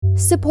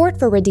Support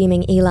for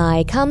Redeeming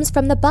Eli comes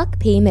from the Buck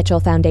P. Mitchell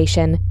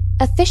Foundation,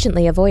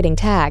 efficiently avoiding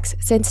tax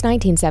since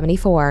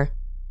 1974.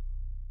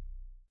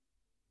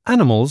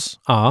 Animals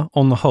are,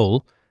 on the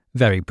whole,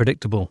 very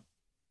predictable.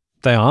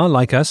 They are,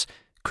 like us,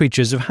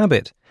 creatures of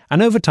habit,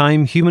 and over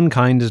time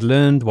humankind has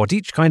learned what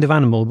each kind of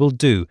animal will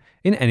do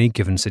in any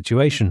given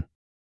situation.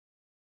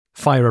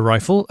 Fire a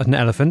rifle at an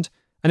elephant,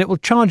 and it will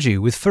charge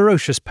you with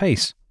ferocious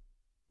pace.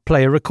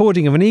 Play a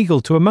recording of an eagle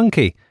to a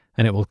monkey,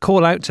 and it will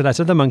call out to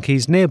let other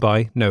monkeys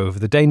nearby know of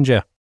the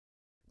danger.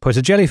 Put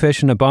a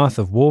jellyfish in a bath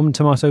of warm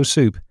tomato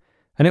soup,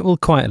 and it will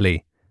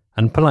quietly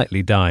and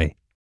politely die.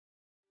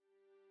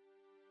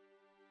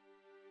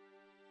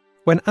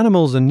 When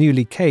animals are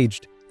newly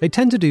caged, they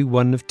tend to do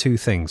one of two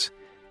things.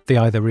 They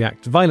either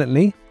react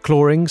violently,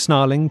 clawing,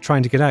 snarling,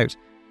 trying to get out,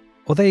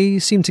 or they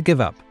seem to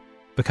give up,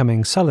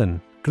 becoming sullen,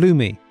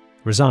 gloomy,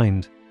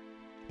 resigned.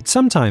 But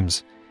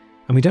sometimes,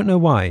 and we don't know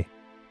why,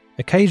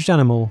 a caged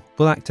animal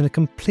will act in a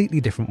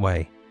completely different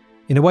way,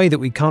 in a way that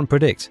we can't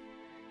predict.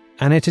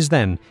 And it is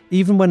then,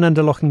 even when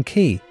under lock and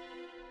key,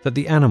 that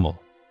the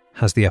animal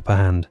has the upper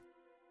hand.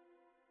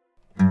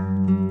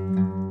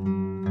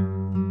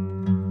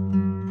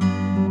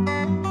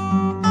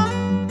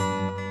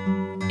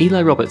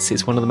 Eli Roberts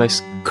is one of the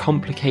most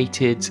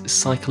complicated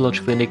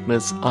psychological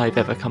enigmas I've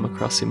ever come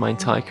across in my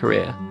entire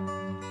career.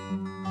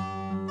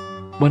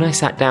 When I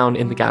sat down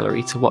in the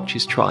gallery to watch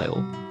his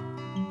trial,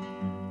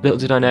 little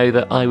did I know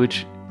that I would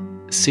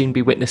soon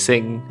be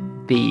witnessing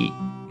the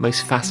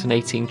most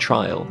fascinating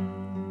trial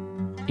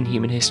in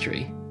human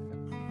history.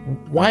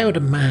 Why would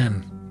a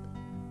man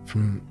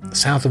from the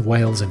south of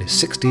Wales in his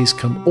 60s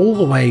come all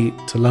the way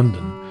to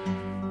London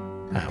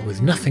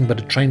with nothing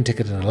but a train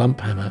ticket and a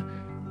lump hammer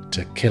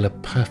to kill a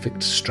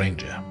perfect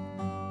stranger?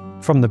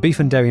 From the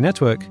Beef and Dairy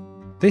Network,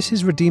 this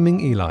is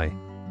Redeeming Eli,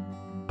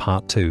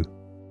 Part 2.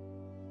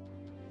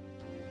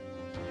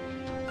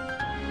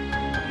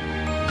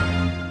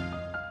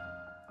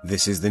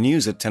 This is the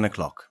news at 10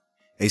 o'clock.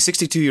 A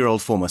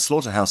 62-year-old former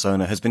slaughterhouse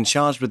owner has been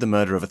charged with the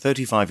murder of a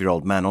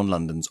 35-year-old man on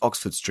London's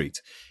Oxford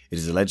Street. It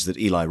is alleged that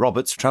Eli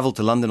Roberts travelled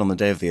to London on the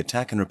day of the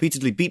attack and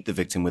repeatedly beat the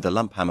victim with a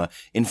lump hammer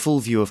in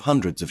full view of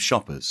hundreds of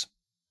shoppers.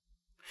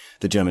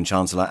 The German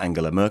Chancellor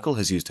Angela Merkel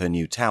has used her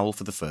new towel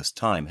for the first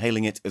time,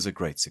 hailing it as a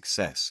great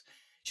success.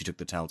 She took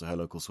the towel to her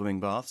local swimming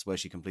baths, where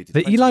she completed...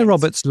 The Eli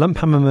Roberts lump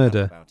hammer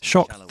murder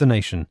shocked the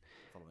nation.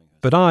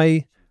 But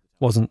I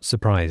wasn't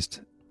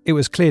surprised. It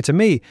was clear to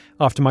me,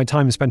 after my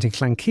time spent in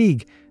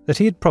Llanquig, that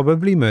he had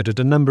probably murdered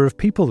a number of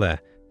people there,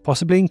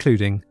 possibly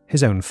including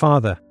his own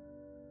father.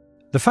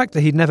 The fact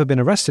that he'd never been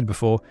arrested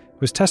before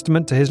was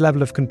testament to his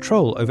level of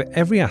control over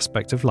every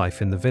aspect of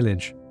life in the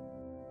village.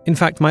 In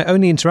fact, my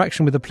only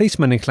interaction with a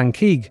policeman in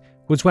Llanquig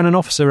was when an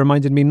officer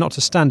reminded me not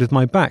to stand with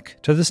my back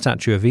to the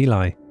statue of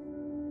Eli.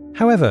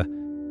 However,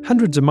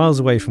 hundreds of miles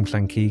away from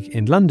Llanquig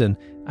in London,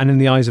 and in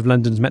the eyes of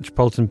London's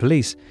Metropolitan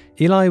Police,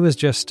 Eli was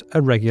just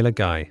a regular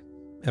guy.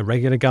 A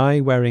regular guy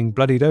wearing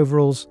bloodied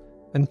overalls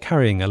and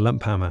carrying a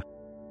lump hammer.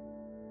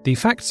 The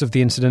facts of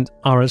the incident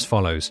are as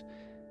follows.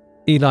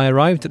 Eli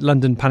arrived at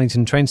London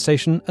Paddington train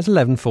station at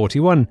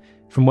 11:41,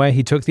 from where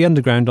he took the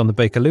Underground on the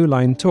Bakerloo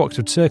line to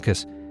Oxford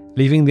Circus,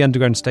 leaving the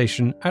Underground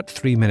station at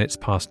 3 minutes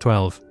past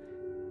 12.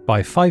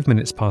 By 5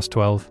 minutes past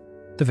 12,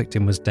 the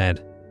victim was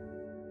dead.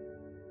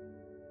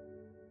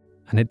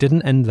 And it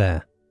didn't end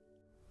there.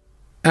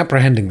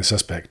 Apprehending the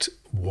suspect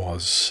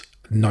was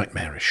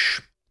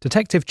nightmarish.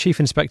 Detective Chief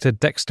Inspector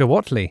Dexter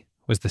Watley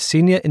was the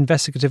senior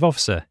investigative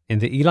officer in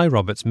the Eli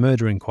Roberts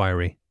murder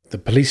inquiry. The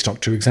police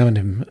doctor who examined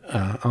him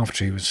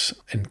after he was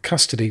in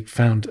custody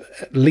found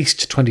at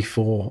least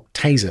 24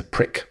 taser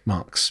prick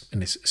marks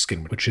in his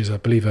skin, which is, I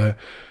believe, a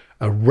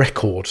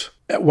record.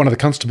 One of the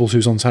constables who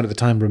was on site at the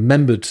time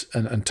remembered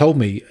and told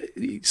me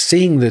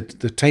seeing the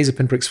taser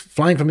pinpricks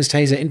flying from his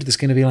taser into the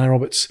skin of Eli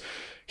Roberts,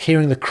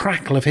 hearing the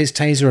crackle of his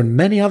taser and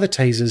many other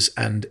tasers,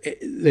 and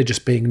there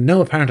just being no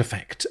apparent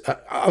effect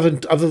other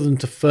than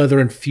to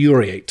further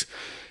infuriate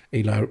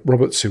Eli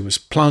Roberts, who was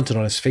planted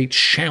on his feet,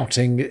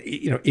 shouting,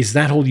 "Is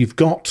that all you've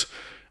got?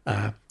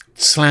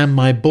 Slam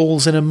my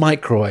balls in a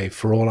microwave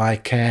for all I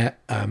care."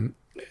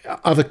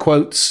 Other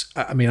quotes,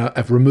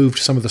 I've removed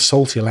some of the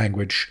saltier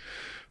language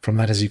from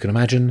that, as you can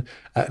imagine.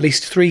 At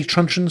least 3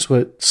 truncheons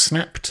were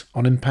snapped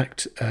on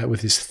impact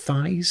with his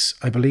thighs,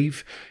 I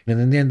believe. And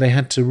in the end, they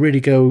had to really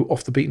go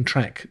off the beaten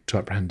track to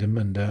apprehend him.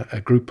 And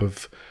a group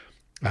of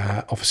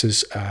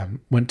officers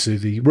went to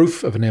the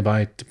roof of a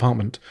nearby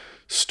department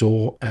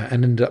store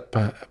and ended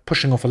up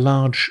pushing off a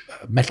large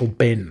metal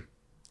bin.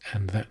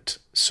 And that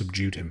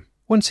subdued him.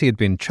 Once he had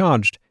been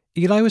charged,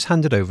 Eli was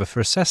handed over for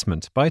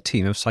assessment by a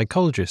team of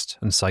psychologists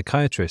and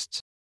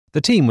psychiatrists.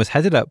 The team was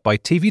headed up by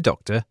TV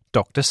doctor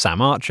Dr.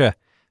 Sam Archer,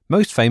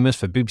 most famous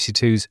for BBC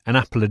Two's An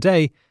Apple a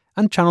Day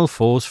and Channel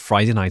 4's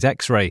Friday Night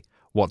X-Ray,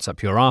 What's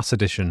Up Your Arse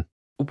edition.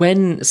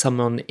 When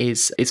someone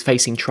is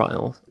facing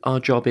trial, our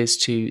job is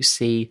to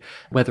see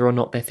whether or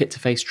not they're fit to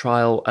face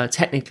trial,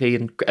 technically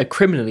and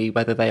criminally,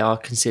 whether they are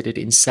considered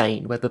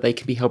insane, whether they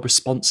can be held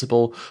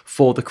responsible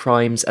for the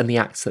crimes and the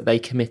acts that they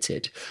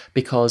committed.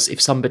 Because if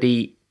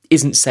somebody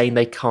isn't saying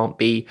they can't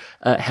be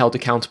held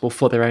accountable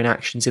for their own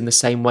actions in the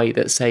same way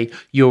that, say,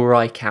 you or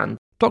I can.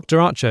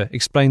 Dr. Archer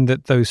explained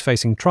that those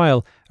facing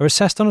trial are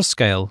assessed on a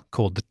scale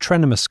called the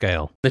Trenema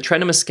scale. The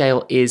Trenema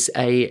scale is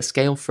a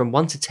scale from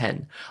 1 to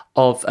 10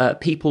 of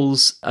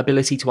people's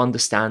ability to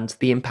understand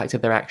the impact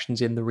of their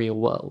actions in the real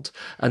world,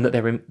 and that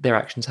their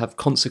actions have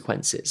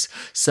consequences.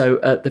 So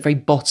at the very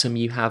bottom,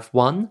 you have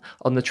 1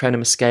 on the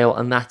Trenema scale,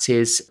 and that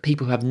is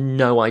people who have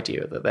no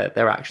idea that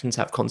their actions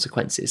have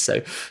consequences.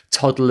 So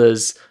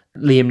toddlers,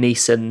 Liam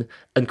Neeson,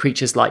 and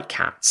creatures like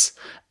cats.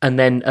 And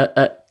then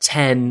at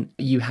 10,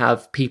 you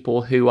have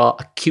people who are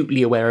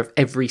acutely aware of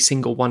every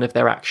single one of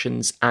their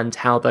actions and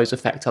how those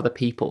affect other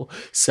people.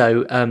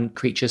 So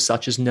creatures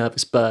such as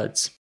nervous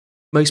birds.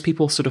 Most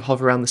people sort of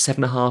hover around the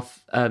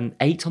 7.5,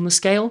 8 on the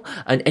scale,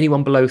 and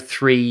anyone below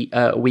 3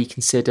 we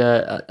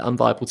consider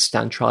unviable to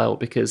stand trial,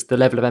 because the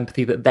level of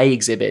empathy that they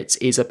exhibit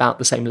is about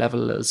the same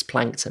level as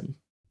plankton.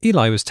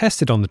 Eli was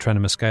tested on the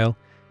Trenema scale,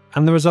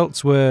 and the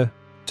results were,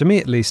 to me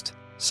at least,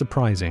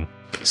 surprising.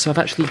 So I've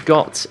actually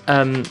got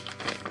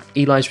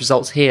Eli's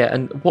results here,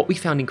 and what we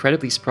found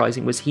incredibly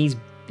surprising was he's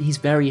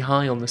very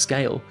high on the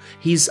scale.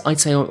 He's, I'd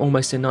say,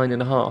 almost a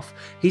 9.5.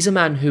 He's a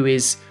man who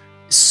is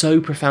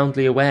so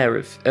profoundly aware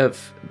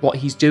of what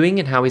he's doing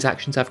and how his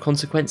actions have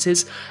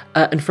consequences.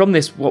 And from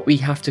this, what we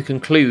have to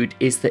conclude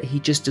is that he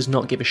just does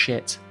not give a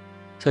shit.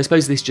 So I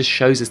suppose this just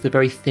shows us the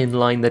very thin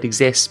line that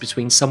exists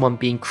between someone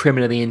being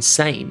criminally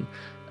insane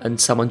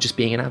and someone just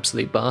being an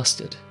absolute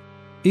bastard.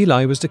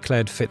 Eli was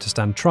declared fit to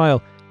stand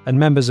trial, and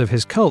members of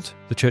his cult,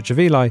 the Church of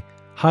Eli,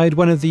 hired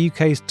one of the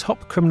UK's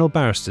top criminal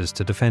barristers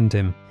to defend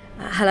him.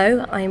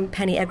 Hello, I'm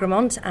Penny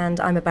Egremont, and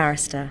I'm a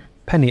barrister.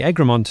 Penny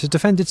Egremont has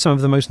defended some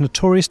of the most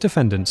notorious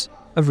defendants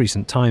of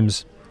recent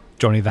times.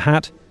 Johnny the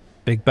Hat,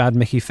 Big Bad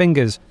Mickey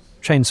Fingers,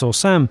 Chainsaw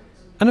Sam,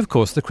 and of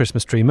course the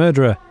Christmas Tree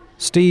Murderer,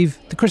 Steve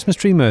the Christmas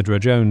Tree Murderer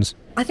Jones.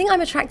 I think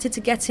I'm attracted to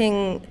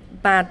getting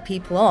bad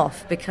people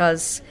off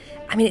because,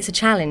 I mean, it's a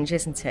challenge,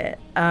 isn't it?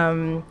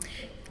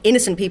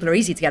 Innocent people are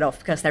easy to get off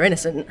because they're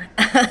innocent.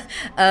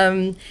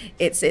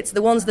 It's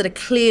the ones that are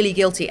clearly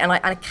guilty, and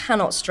I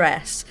cannot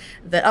stress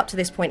that up to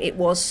this point it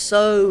was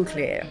so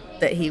clear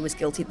that he was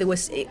guilty.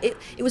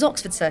 It was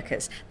Oxford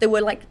Circus. There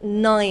were like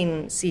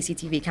 9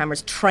 CCTV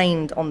cameras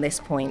trained on this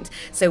point,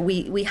 so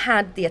we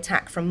had the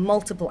attack from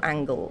multiple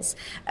angles.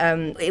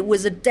 It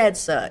was a dead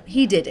cert.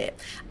 He did it,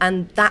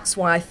 and that's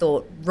why I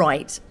thought,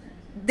 right,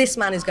 this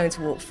man is going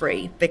to walk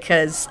free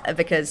because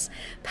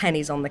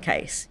Penny's on the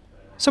case.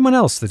 Someone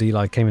else that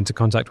Eli came into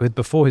contact with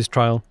before his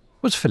trial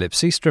was Philip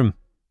Seastrom.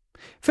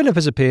 Philip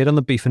has appeared on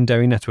the Beef and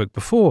Dairy Network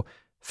before,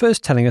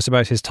 first telling us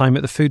about his time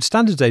at the Food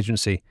Standards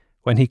Agency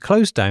when he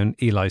closed down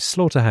Eli's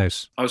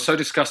slaughterhouse. I was so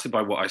disgusted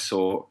by what I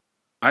saw.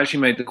 I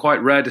actually made the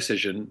quite rare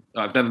decision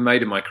I've never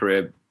made in my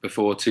career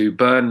before to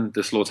burn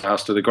the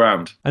slaughterhouse to the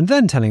ground. And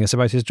then telling us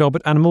about his job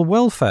at Animal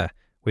Welfare,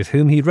 with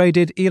whom he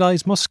raided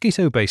Eli's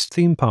mosquito-based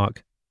theme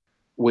park.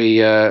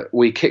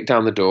 We kicked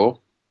down the door.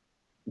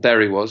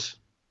 There he was.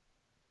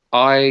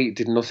 I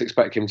did not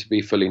expect him to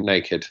be fully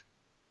naked.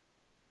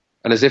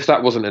 And as if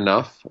that wasn't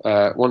enough,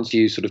 once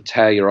you sort of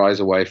tear your eyes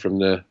away from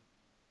the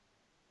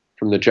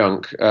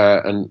junk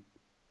and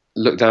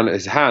look down at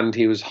his hand,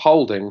 he was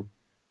holding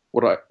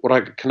what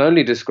I can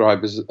only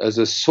describe as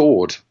a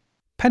sword.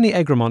 Penny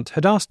Egremont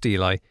had asked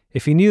Eli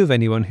if he knew of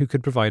anyone who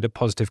could provide a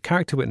positive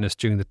character witness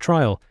during the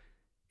trial.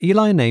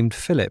 Eli named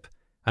Philip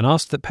and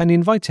asked that Penny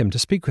invite him to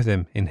speak with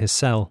him in his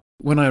cell.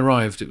 When I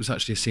arrived, it was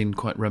actually a scene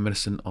quite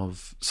reminiscent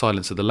of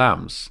Silence of the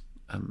Lambs,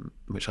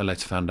 which I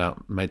later found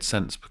out made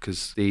sense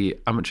because the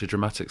Amateur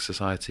Dramatic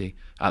Society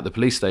at the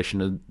police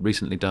station had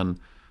recently done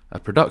a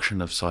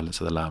production of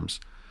Silence of the Lambs,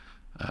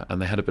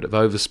 and they had a bit of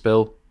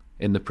overspill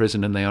in the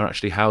prison, and they are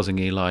actually housing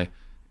Eli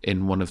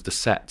in one of the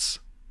sets,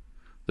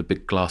 the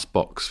big glass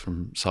box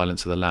from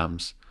Silence of the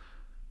Lambs.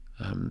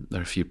 There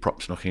are a few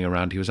props knocking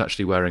around. He was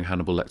actually wearing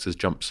Hannibal Lecter's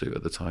jumpsuit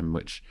at the time,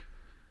 which,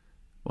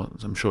 well,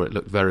 I'm sure it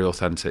looked very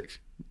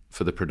authentic.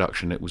 For the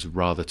production, it was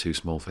rather too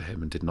small for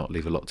him and did not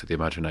leave a lot to the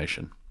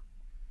imagination.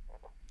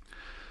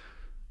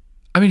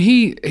 I mean,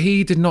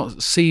 he did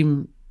not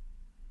seem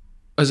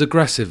as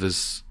aggressive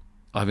as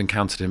I've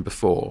encountered him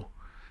before.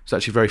 He was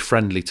actually very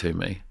friendly to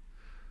me.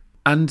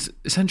 And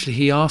essentially,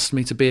 he asked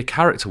me to be a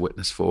character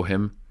witness for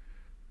him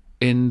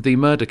in the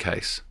murder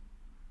case.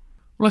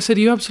 Well, I said,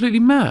 "Are you absolutely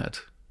mad?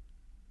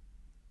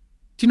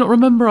 Do you not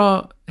remember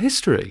our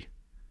history?"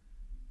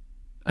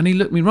 And he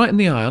looked me right in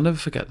the eye, I'll never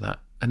forget that.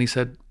 And he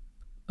said,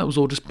 "That was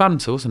all just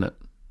banter, wasn't it?"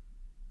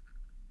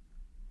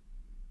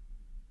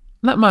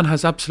 And that man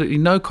has absolutely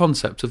no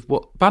concept of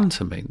what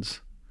banter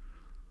means.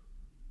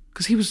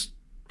 Because he was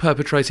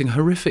perpetrating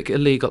horrific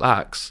illegal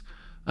acts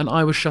and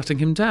I was shutting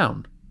him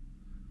down.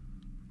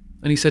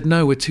 And he said,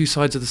 "No, we're two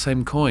sides of the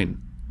same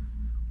coin.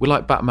 We're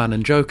like Batman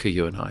and Joker,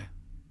 you and I."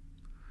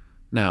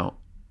 Now,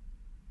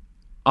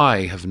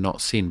 I have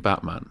not seen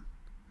Batman.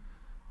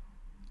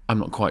 I'm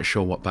not quite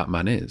sure what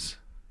Batman is,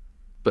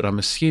 but I'm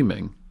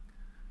assuming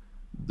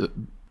that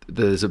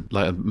there's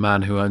a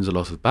man who owns a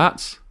lot of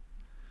bats,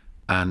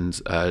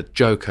 and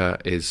Joker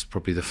is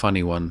probably the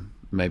funny one.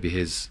 Maybe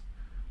his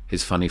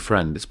his funny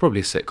friend. It's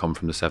probably a sitcom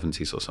from the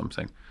 70s or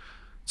something.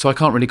 So I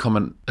can't really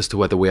comment as to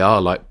whether we are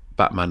like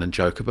Batman and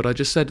Joker, but I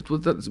just said,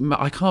 well,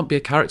 I can't be a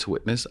character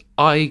witness.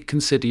 I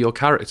consider your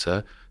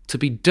character to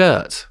be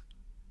dirt.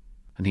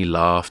 And he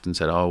laughed and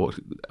said, oh, what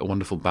a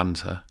wonderful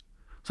banter.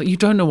 It's like, you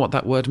don't know what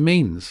that word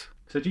means.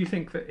 So do you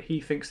think that he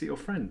thinks that you're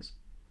friends?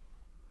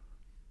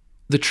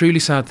 The truly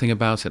sad thing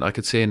about it, I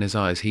could see in his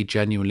eyes, he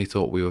genuinely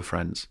thought we were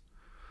friends.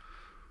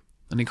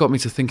 And it got me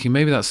to thinking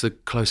maybe that's the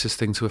closest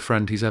thing to a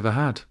friend he's ever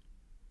had.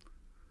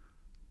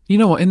 You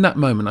know what? In that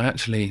moment, I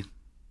actually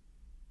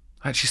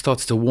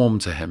started to warm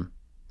to him.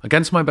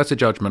 Against my better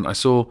judgment, I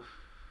saw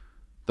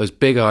those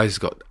big eyes,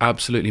 got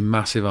absolutely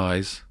massive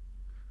eyes,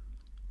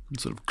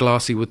 sort of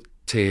glassy with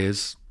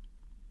tears.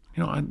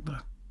 You know, I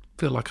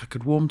feel like I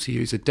could warm to you.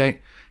 He's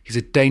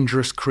a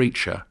dangerous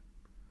creature,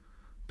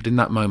 but in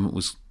that moment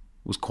was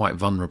quite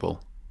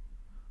vulnerable,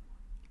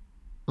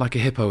 like a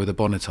hippo with a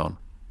bonnet on.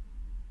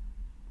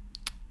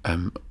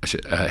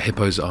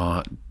 Hippos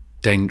are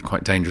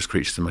quite dangerous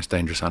creatures, the most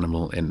dangerous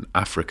animal in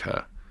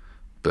Africa.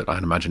 But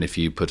I'd imagine if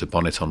you put a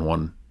bonnet on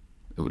one,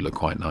 it would look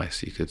quite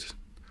nice. You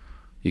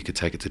could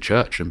take it to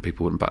church and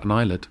people wouldn't bat an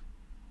eyelid.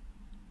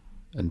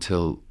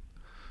 Until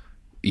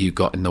you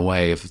got in the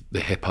way of the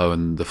hippo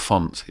and the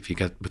font. If you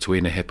get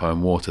between a hippo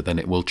and water, then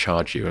it will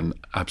charge you and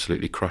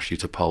absolutely crush you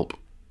to pulp.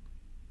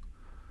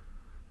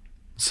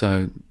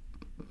 So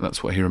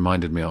that's what he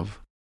reminded me of.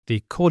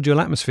 The cordial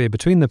atmosphere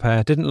between the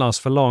pair didn't last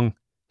for long.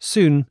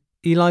 Soon,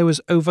 Eli was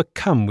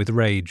overcome with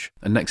rage.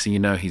 And next thing you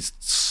know, he's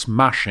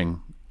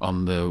smashing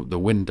on the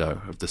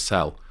window of the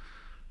cell.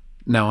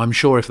 Now, I'm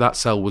sure if that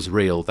cell was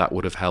real, that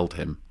would have held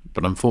him.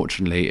 But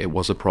unfortunately, it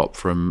was a prop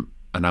from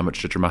an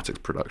amateur dramatics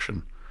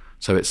production.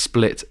 So it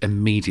split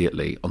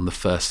immediately on the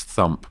first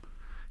thump.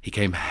 He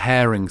came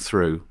herring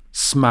through,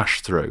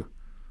 smashed through.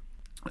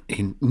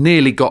 He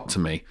nearly got to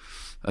me.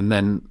 And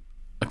then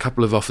a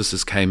couple of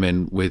officers came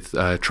in with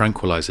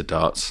tranquilizer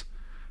darts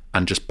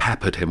and just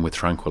peppered him with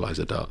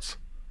tranquilizer darts.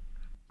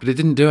 But it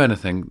didn't do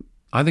anything.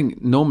 I think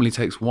it normally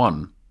takes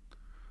one.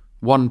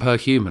 One per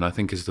human, I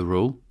think, is the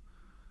rule.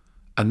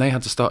 And they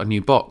had to start a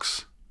new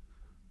box.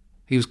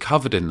 He was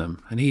covered in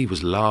them, and he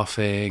was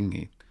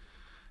laughing.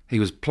 He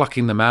was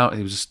plucking them out.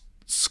 He was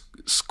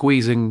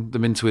squeezing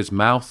them into his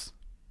mouth,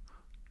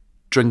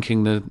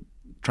 drinking the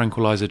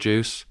tranquilizer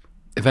juice.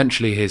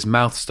 Eventually, his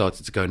mouth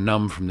started to go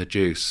numb from the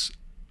juice.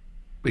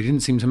 But he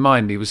didn't seem to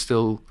mind. He was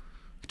still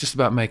just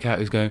about to make out.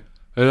 He was going,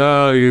 "Is that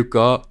all you've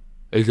got?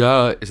 Is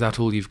that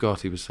all you've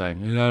got?" He was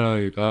saying, "Is that all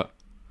you've got?"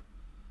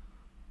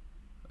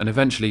 And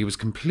eventually he was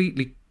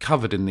completely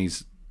covered in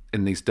these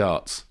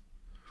darts.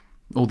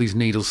 All these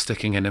needles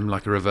sticking in him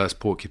like a reverse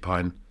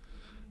porcupine.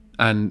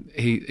 And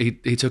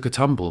he took a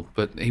tumble,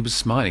 but he was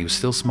smiling. He was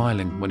still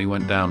smiling when he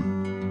went down.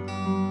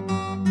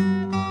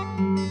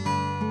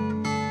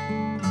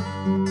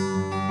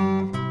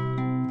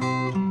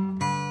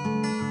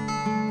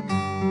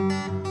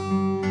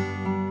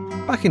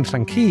 Back in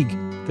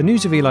Llanquig, the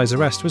news of Eli's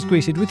arrest was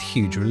greeted with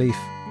huge relief.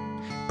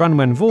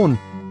 Branwen Vaughan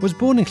was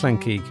born in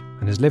Llanquig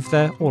and has lived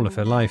there all of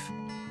her life.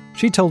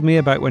 She told me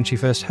about when she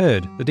first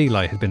heard that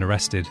Eli had been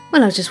arrested.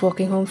 Well, I was just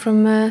walking home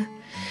from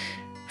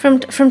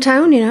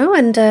town,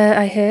 and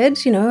I heard,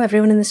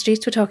 everyone in the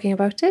streets were talking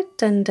about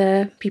it,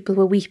 and people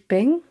were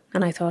weeping,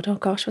 and I thought, oh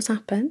gosh, what's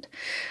happened?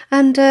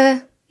 And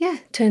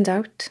turned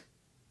out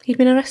he'd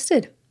been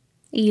arrested.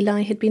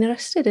 Eli had been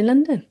arrested in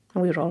London,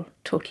 and we were all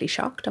totally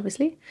shocked,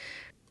 obviously.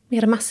 We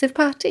had a massive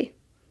party.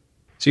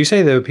 So you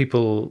say there were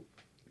people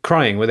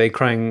crying. Were they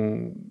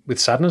crying with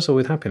sadness or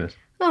with happiness?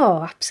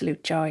 Oh,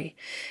 absolute joy.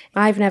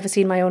 I've never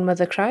seen my own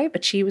mother cry,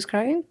 but she was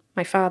crying.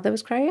 My father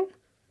was crying.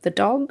 The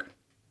dog.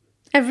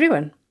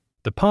 Everyone.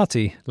 The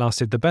party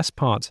lasted the best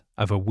part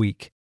of a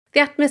week. The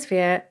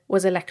atmosphere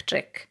was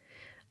electric.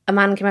 A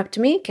man came up to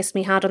me, kissed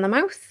me hard on the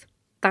mouth.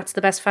 That's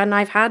the best fun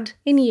I've had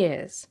in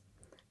years.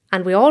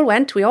 And we all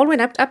went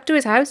up to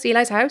his house,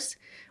 Eli's house.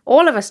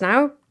 All of us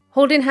now,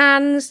 holding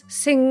hands,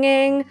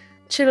 singing,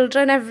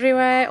 children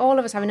everywhere, all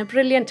of us having a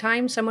brilliant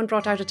time. Someone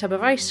brought out a tub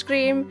of ice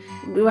cream.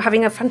 We were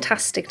having a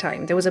fantastic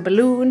time. There was a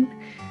balloon.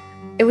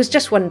 It was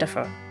just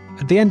wonderful.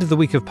 At the end of the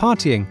week of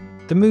partying,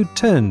 the mood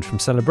turned from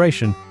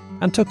celebration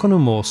and took on a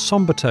more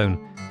sombre tone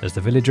as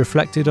the village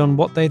reflected on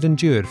what they'd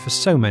endured for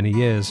so many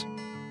years.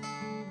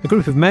 A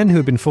group of men who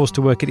had been forced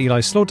to work at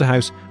Eli's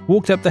slaughterhouse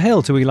walked up the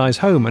hill to Eli's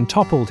home and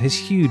toppled his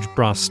huge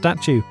brass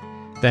statue.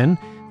 Then,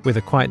 with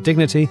a quiet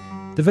dignity,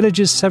 the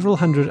village's several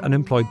hundred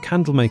unemployed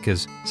candle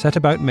makers set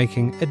about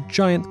making a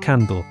giant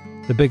candle,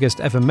 the biggest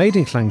ever made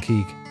in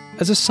Llanquig,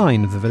 as a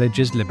sign of the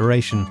village's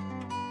liberation.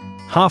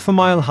 1/2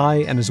 mile high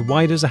and as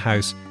wide as a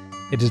house,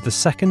 it is the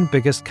second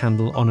biggest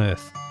candle on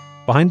Earth,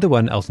 behind the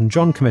one Elton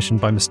John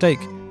commissioned by mistake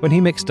when he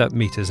mixed up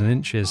metres and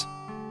inches.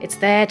 It's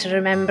there to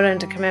remember and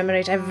to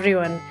commemorate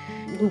everyone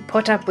who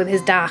put up with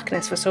his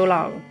darkness for so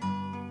long.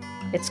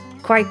 It's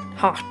quite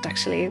hot,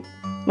 actually.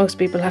 Most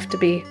people have to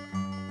be,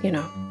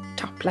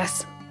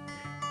 topless.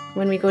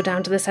 When we go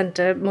down to the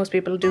centre, most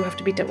people do have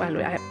to be,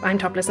 I'm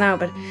topless now,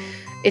 but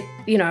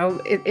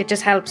it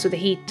just helps with the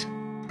heat.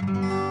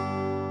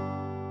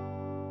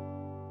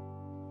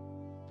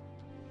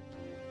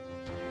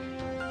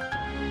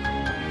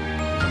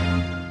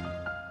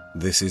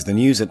 This is the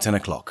news at 10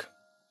 o'clock.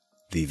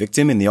 The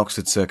victim in the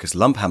Oxford Circus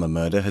lumphammer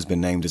murder has been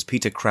named as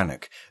Peter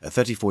Crannock, a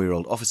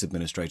 34-year-old office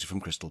administrator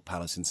from Crystal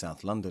Palace in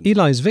South London.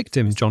 Eli's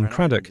victim, John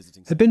Craddock,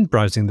 had been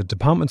browsing the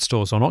department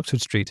stores on Oxford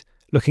Street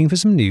looking for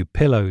some new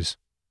pillows.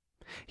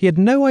 He had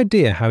no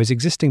idea how his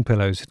existing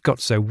pillows had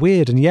got so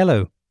weird and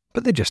yellow,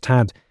 but they just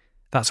had.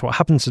 That's what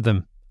happens to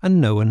them,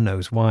 and no one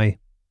knows why.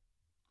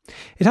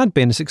 It had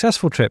been a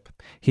successful trip.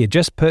 He had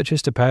just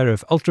purchased a pair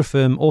of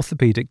ultra-firm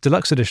orthopaedic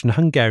deluxe edition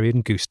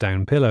Hungarian goose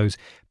down pillows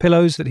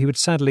that he would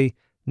sadly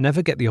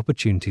never get the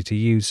opportunity to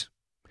use.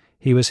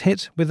 He was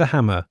hit with a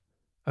hammer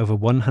over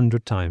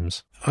 100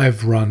 times.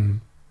 I've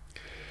run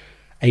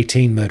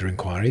 18 murder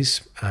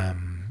inquiries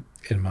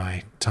in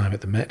my time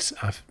at the Met.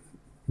 I've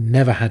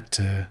never had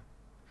to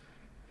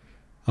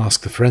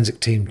ask the forensic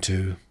team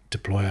to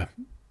deploy a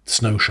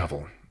snow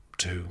shovel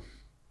to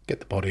get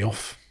the body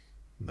off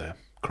the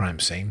crime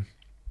scene.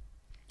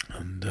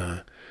 And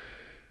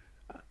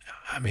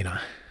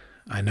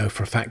I know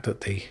for a fact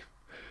that the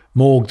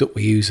morgue that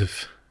we use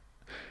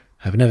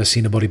have never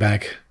seen a body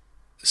bag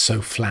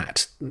so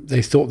flat.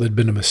 They thought there'd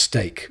been a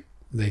mistake.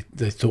 They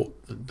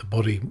thought that the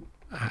body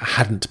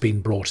hadn't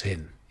been brought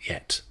in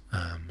yet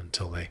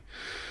until they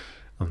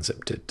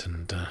unzipped it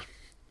and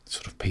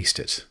sort of pieced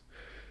it,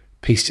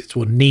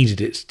 or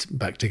kneaded it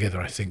back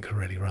together, I think,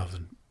 really, rather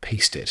than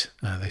pieced it.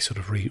 They sort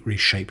of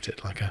reshaped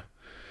it like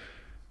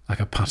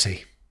a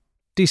putty.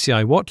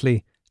 DCI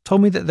Watley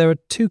told me that there are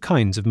two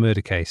kinds of murder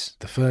case.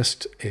 The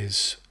first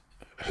is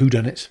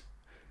whodunit,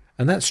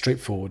 and that's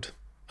straightforward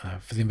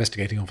for the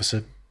investigating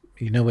officer.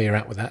 You know where you're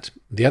at with that.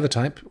 The other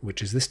type,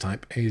 which is this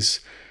type, is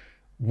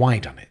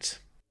whydunit.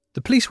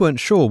 The police weren't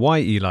sure why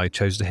Eli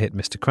chose to hit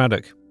Mr.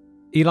 Craddock.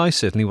 Eli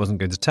certainly wasn't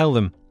going to tell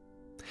them.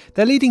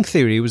 Their leading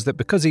theory was that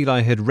because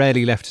Eli had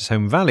rarely left his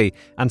home valley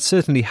and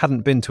certainly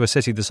hadn't been to a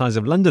city the size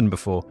of London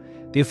before,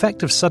 the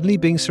effect of suddenly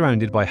being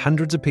surrounded by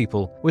hundreds of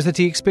people was that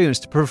he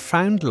experienced a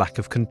profound lack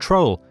of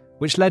control,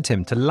 which led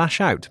him to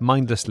lash out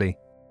mindlessly.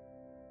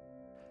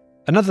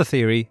 Another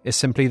theory is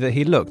simply that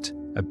he looked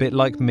a bit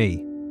like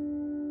me.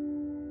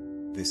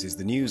 This is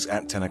the news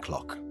at 10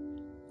 o'clock.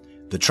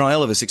 The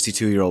trial of a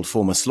 62-year-old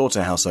former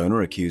slaughterhouse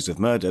owner accused of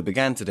murder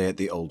began today at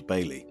the Old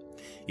Bailey.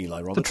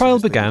 The trial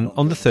began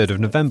on the 3rd of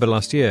November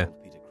last year.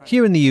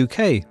 Here in the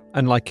UK,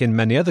 unlike in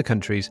many other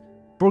countries,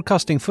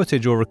 broadcasting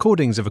footage or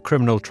recordings of a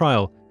criminal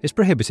trial is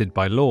prohibited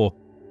by law.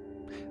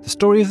 The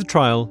story of the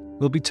trial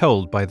will be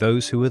told by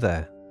those who were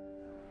there.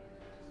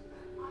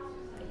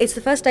 It's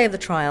the first day of the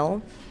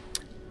trial.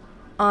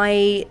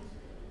 I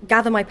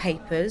gather my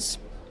papers.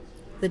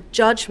 The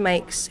judge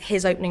makes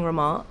his opening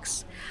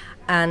remarks,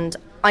 and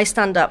I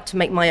stand up to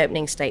make my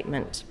opening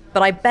statement.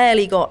 But I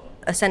barely got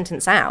a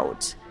sentence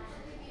out,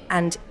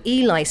 and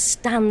Eli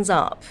stands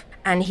up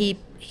and he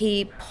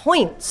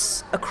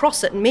points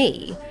across at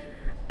me,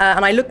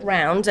 and I look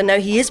round and no,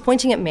 he is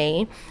pointing at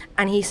me,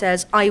 and he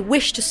says, "I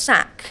wish to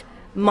sack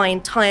my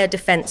entire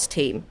defence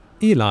team."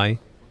 Eli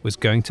was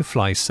going to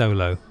fly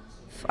solo.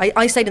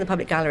 I stayed in the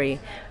public gallery,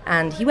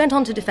 and he went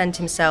on to defend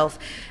himself,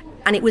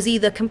 and it was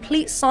either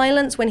complete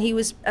silence when he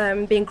was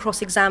being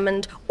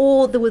cross-examined,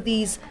 or there were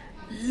these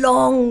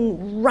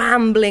long,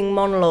 rambling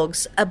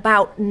monologues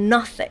about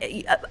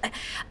nothing,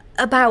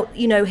 about,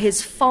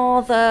 his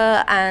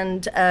father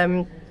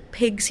and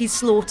pigs he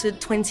slaughtered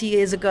 20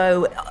 years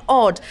ago,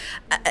 odd.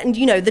 And,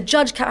 the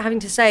judge kept having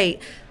to say,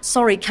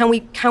 "Sorry, can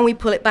we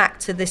pull it back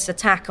to this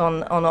attack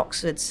on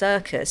Oxford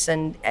Circus?"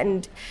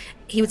 And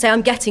he would say,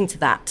 I'm getting to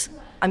that.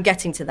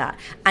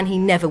 And he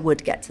never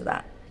would get to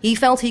that. He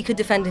felt he could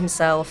defend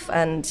himself,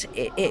 and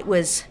it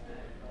was...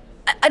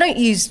 I don't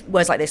use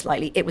words like this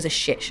lightly. It was a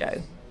shit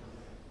show.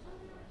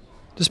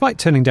 Despite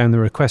turning down the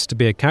request to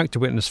be a character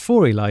witness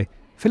for Eli,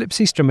 Philip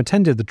Seastrom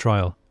attended the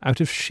trial out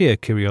of sheer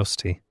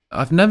curiosity.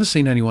 I've never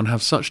seen anyone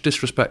have such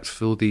disrespect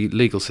for the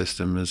legal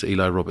system as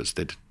Eli Roberts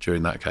did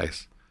during that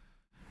case.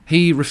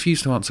 He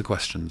refused to answer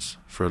questions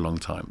for a long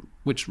time,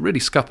 which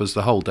really scuppers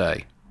the whole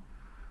day.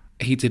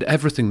 He did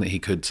everything that he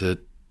could to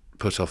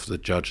put off the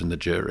judge and the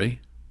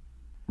jury,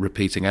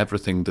 repeating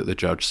everything that the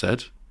judge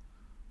said,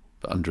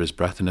 but under his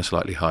breath in a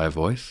slightly higher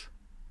voice.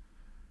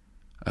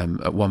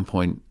 At one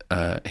point,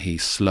 he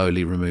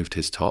slowly removed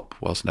his top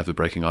whilst never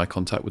breaking eye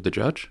contact with the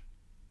judge.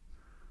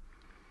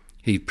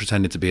 He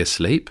pretended to be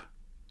asleep.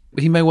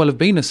 He may well have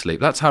been asleep.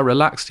 That's how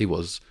relaxed he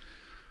was.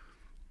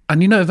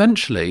 And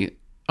eventually,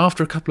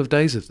 after a couple of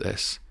days of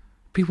this,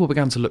 people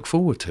began to look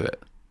forward to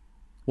it.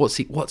 What's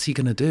he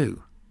going to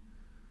do?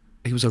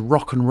 He was a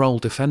rock and roll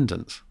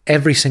defendant.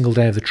 Every single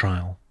day of the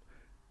trial,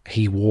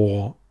 he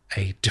wore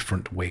a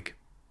different wig.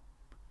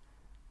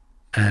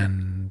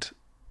 And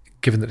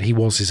given that he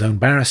was his own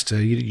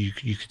barrister, you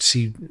could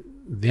see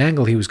the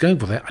angle he was going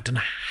for there. I don't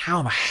know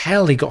how the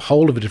hell he got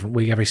hold of a different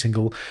wig every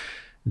single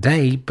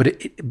day, but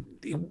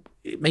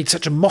it made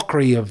such a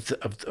mockery of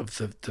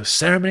the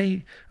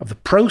ceremony, of the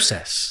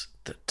process,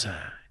 that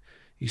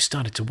you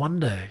started to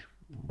wonder,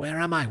 where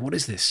am I? What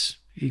is this?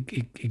 He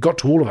got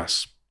to all of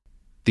us.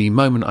 The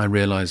moment I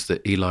realised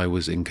that Eli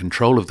was in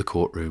control of the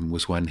courtroom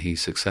was when he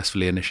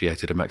successfully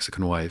initiated a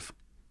Mexican wave.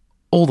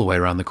 All the way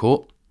around the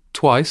court,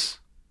 Twice,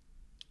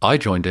 I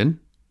joined in,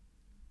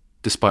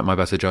 despite my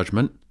better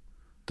judgment.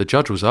 The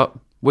judge was up,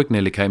 wig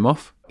nearly came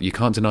off. You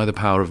can't deny the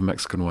power of a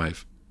Mexican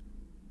wave.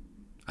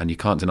 And you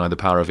can't deny the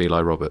power of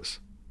Eli Roberts.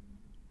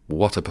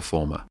 What a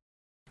performer.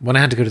 When I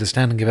had to go to the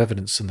stand and give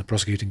evidence, and the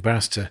prosecuting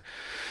barrister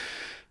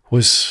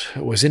was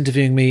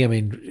interviewing me, I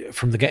mean,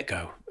 from the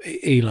get-go,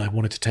 Eli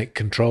wanted to take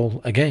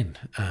control again,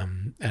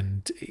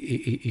 and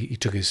he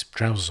took his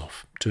trousers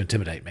off to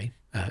intimidate me,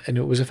 and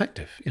it was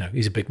effective. You know,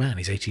 he's a big man.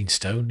 He's 18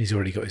 stone. He's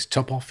already got his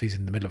top off. He's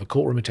in the middle of a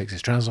courtroom. He takes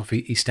his trousers off.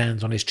 He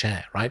stands on his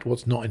chair, right?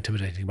 What's not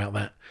intimidating about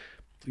that?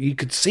 You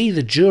could see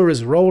the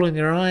jurors rolling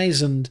their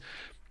eyes, and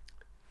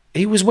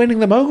he was winning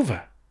them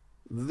over.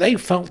 They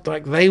felt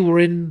like they were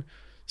in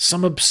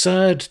some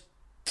absurd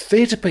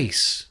theatre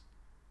piece.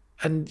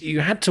 And you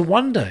had to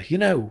wonder, you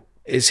know,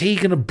 is he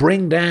going to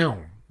bring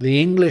down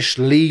the English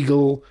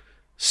legal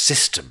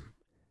system?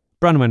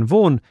 Branwen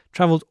Vaughan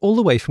travelled all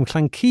the way from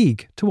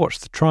Llanquig to watch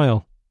the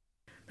trial.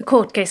 The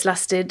court case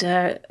lasted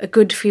a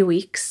good few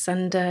weeks,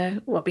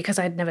 and because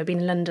I'd never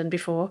been in London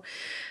before,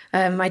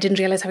 I didn't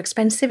realise how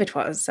expensive it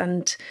was.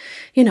 And,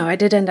 you know, I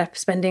did end up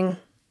spending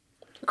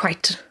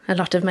quite a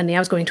lot of money. I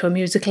was going to a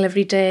musical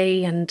every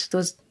day, and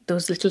those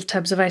little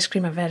tubs of ice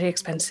cream are very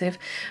expensive.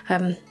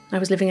 I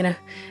was living in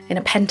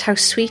a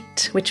penthouse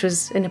suite, which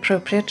was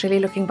inappropriate, really,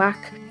 looking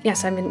back.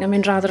 Yes, I'm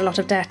in rather a lot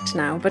of debt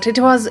now, but it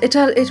was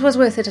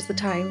worth it at the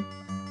time.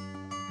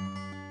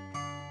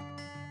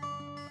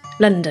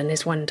 London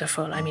is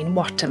wonderful. I mean,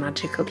 what a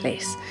magical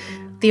place.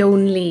 The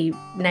only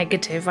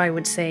negative, I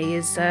would say,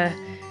 is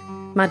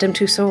Madame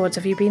Tussauds.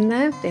 Have you been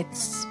there?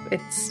 It's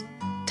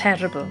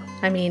terrible.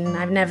 I mean,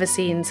 I've never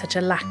seen such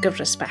a lack of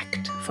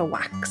respect for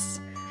wax.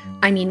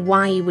 I mean,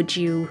 why would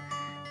you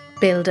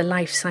build a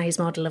life-size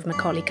model of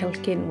Macaulay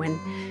Culkin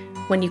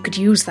when you could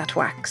use that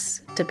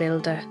wax to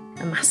build a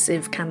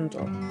massive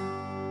candle?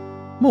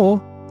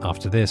 More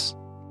after this.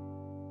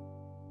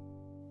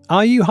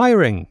 Are you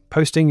hiring,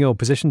 posting your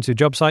position to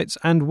job sites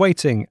and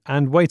waiting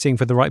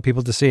for the right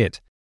people to see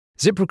it?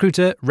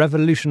 ZipRecruiter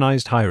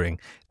revolutionised hiring.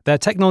 Their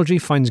technology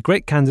finds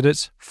great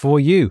candidates for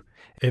you.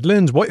 It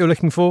learns what you're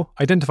looking for,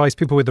 identifies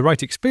people with the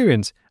right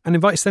experience, and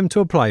invites them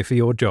to apply for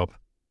your job.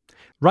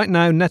 Right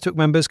now, Network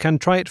members can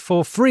try it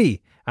for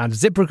free at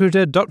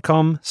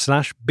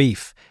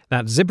ziprecruiter.com/beef.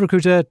 That's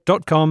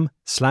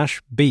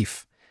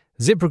ziprecruiter.com/beef.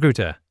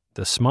 ZipRecruiter,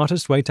 the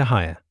smartest way to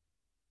hire.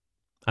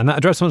 And that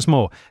address once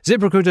more,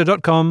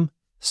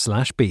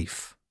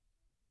 ziprecruiter.com/beef.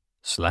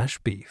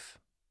 /beef.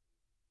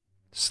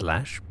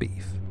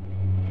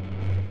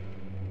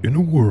 In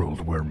a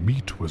world where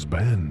meat was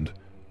banned,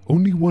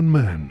 only one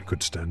man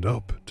could stand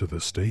up to the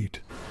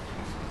state.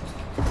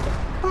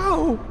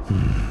 Oh!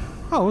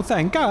 Oh,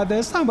 thank God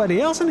there's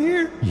somebody else in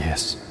here.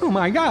 Yes. Oh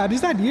my God,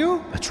 is that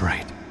you? That's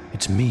right.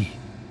 It's me,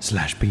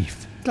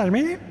 /beef.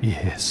 Me?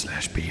 Yes,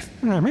 /beef.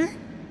 Me?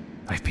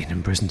 I've been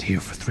imprisoned here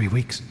for 3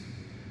 weeks,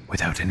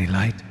 without any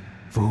light,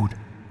 food,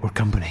 or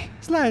company.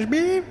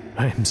 /beef?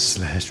 I'm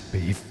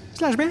 /beef.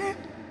 /beef?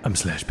 I'm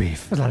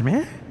 /beef.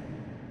 Me?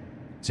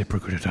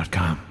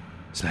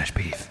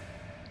 ZipRecruiter.com/beef.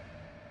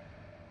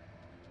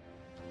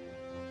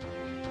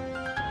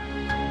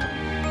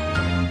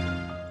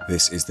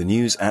 This is the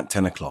news at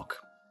 10 o'clock.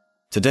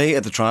 Today,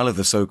 at the trial of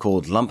the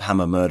so-called lump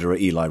hammer murderer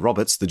Eli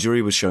Roberts, the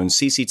jury was shown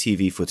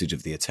CCTV footage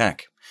of the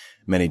attack.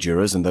 Many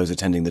jurors and those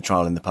attending the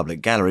trial in the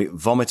public gallery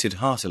vomited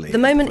heartily. The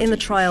moment in the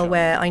trial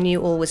where I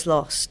knew all was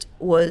lost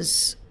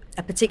was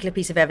a particular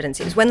piece of evidence.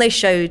 It was when they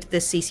showed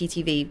the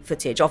CCTV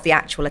footage of the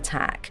actual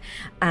attack.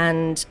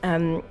 And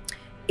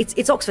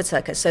it's Oxford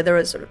Circus, so there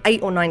are sort of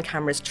 8 or 9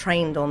 cameras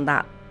trained on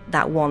that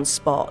one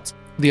spot.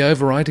 The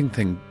overriding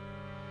thing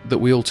that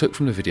we all took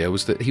from the video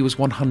was that he was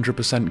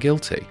 100%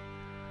 guilty.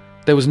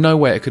 There was no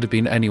way it could have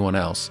been anyone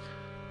else.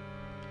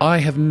 I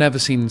have never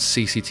seen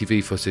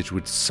CCTV footage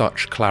with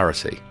such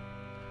clarity.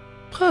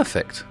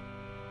 Perfect.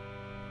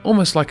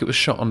 Almost like it was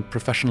shot on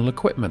professional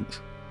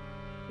equipment.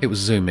 It was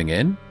zooming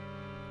in,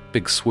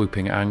 big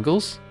swooping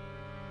angles,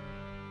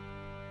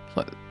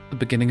 like the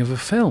beginning of a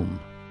film.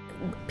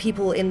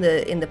 People in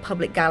the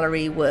public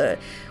gallery were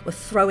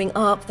throwing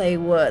up. They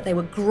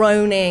were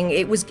groaning.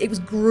 It was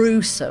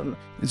gruesome.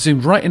 It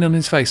zoomed right in on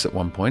his face at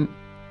one point,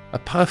 a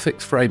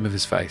perfect frame of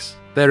his face.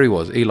 There he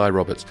was, Eli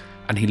Roberts,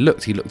 and he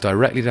looked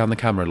directly down the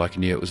camera like he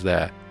knew it was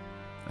there.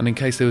 And in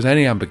case there was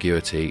any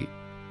ambiguity,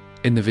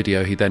 in the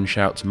video he then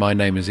shouts, "My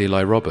name is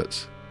Eli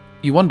Roberts."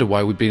 You wonder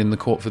why we'd been in the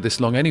court for this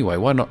long anyway.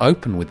 Why not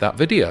open with that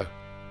video?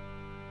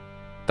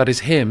 That is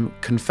him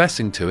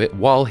confessing to it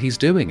while he's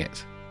doing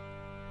it.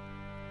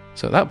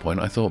 So at that point,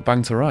 I thought,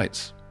 bang to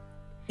rights.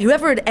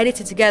 Whoever had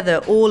edited together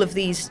all of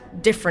these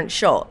different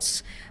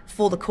shots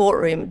for the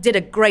courtroom did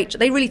a great job.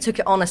 They really took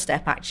it on a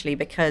step, actually,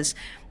 because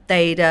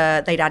they'd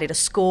added a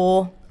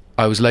score.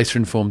 I was later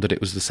informed that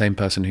it was the same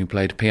person who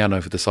played piano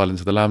for the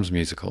Silence of the Lambs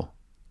musical.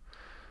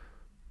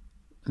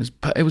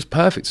 It was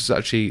perfect. It was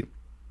actually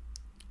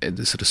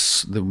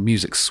the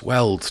music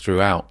swelled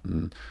throughout,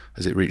 and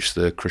as it reached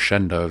the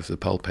crescendo of the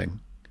pulping.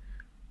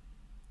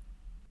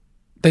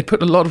 They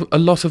put a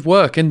lot of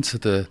work into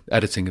the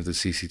editing of the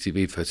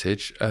CCTV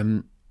footage,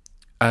 and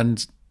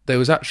And there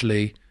was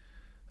actually,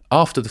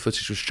 after the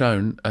footage was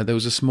shown, there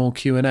was a small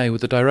Q&A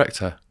with the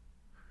director.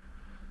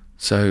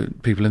 So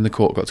people in the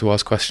court got to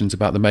ask questions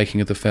about the making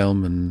of the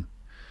film and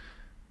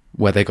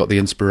where they got the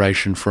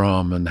inspiration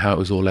from and how it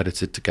was all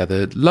edited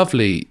together.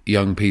 Lovely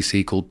young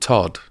PC called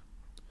Todd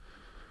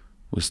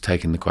was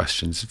taking the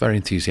questions. Very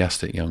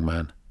enthusiastic young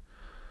man.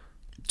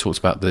 Talks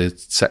about the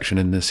section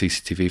in the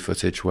CCTV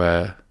footage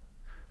where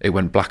it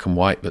went black and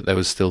white, but there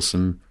was still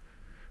some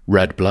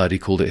red blood. He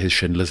called it his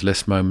Schindler's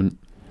List moment.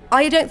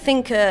 I don't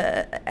think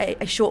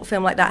a short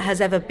film like that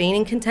has ever been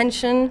in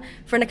contention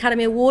for an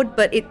Academy Award,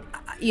 but it,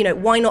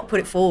 why not put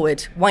it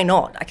forward? Why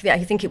not?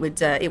 I think it would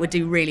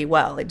do really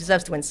well. It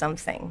deserves to win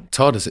something.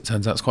 Todd, as it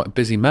turns out, is quite a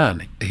busy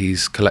man.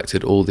 He's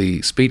collected all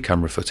the speed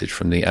camera footage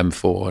from the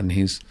M4 and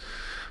he's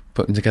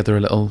putting together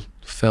a little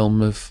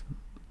film of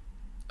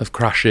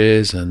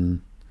crashes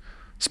and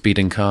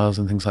speeding cars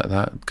and things like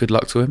that. Good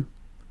luck to him.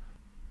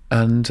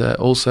 And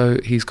also,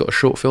 he's got a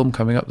short film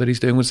coming up that he's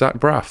doing with Zach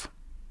Braff.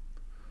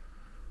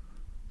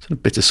 It's a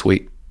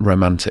bittersweet,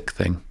 romantic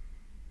thing.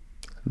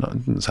 It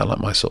doesn't sound like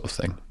my sort of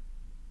thing.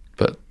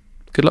 But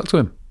good luck to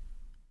him.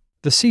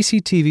 The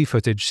CCTV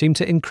footage seemed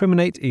to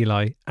incriminate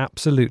Eli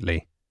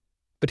absolutely.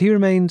 But he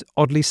remained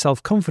oddly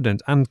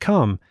self-confident and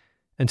calm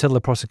until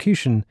the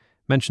prosecution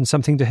mentioned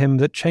something to him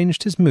that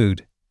changed his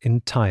mood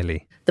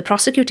entirely. The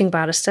prosecuting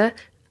barrister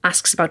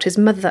asks about his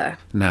mother.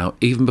 Now,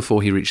 even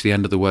before he reached the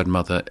end of the word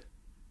mother,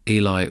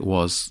 Eli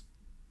was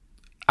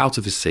out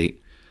of his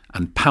seat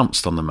and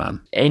pounced on the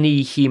man.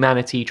 Any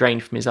humanity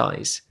drained from his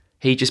eyes.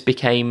 He just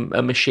became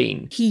a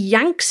machine. He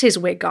yanks his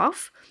wig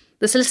off.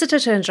 The solicitor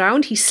turns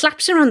round, he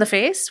slaps him on the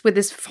face with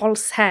his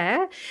false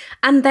hair,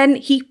 and then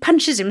he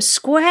punches him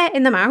square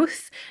in the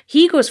mouth.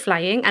 He goes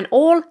flying, and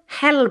all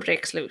hell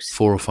breaks loose.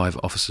 4 or 5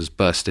 officers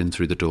burst in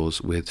through the doors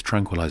with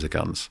tranquilizer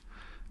guns,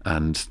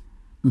 and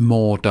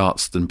more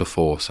darts than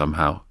before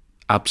somehow.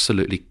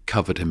 Absolutely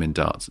covered him in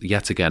darts,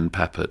 yet again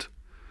peppered.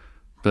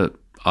 But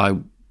I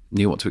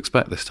knew what to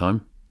expect this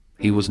time.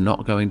 He was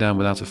not going down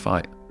without a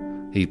fight.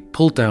 He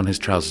pulled down his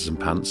trousers and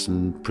pants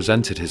and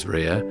presented his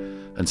rear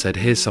and said,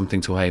 "Here's something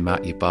to aim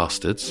at, you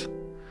bastards."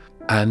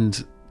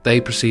 And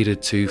they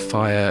proceeded to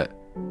fire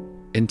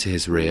into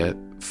his rear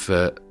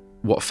for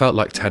what felt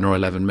like 10 or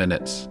 11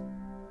 minutes.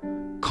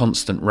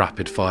 Constant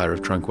rapid fire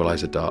of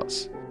tranquilizer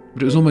darts.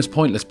 But it was almost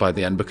pointless by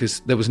the end because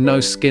there was no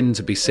skin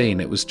to be seen.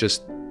 It was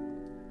just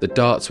the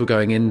darts were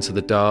going into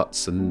the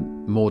darts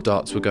and more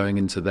darts were going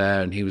into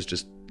there, and he was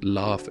just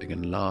laughing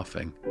and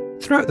laughing.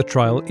 Throughout the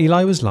trial,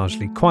 Eli was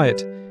largely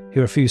quiet. He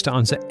refused to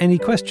answer any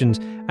questions,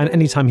 and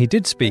any time he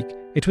did speak,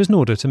 it was in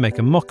order to make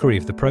a mockery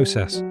of the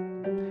process.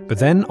 But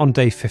then, on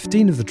day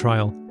 15 of the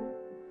trial,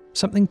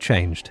 something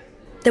changed.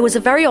 There was a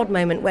very odd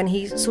moment when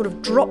he sort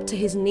of dropped to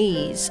his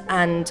knees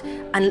and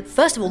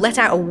first of all let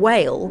out a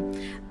wail,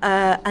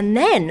 and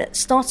then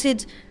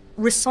started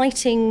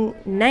reciting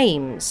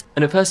names.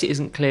 And at first it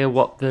isn't clear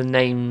what the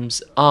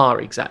names are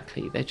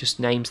exactly. They're just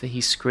names that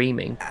he's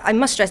screaming. I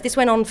must stress, this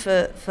went on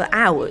for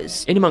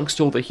hours. In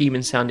amongst all the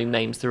human-sounding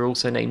names, there are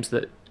also names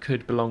that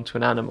could belong to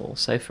an animal.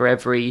 So for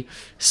every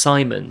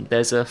Simon,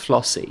 there's a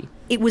Flossie.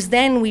 It was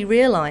then we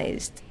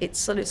realised, it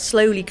sort of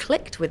slowly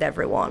clicked with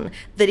everyone,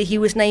 that he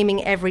was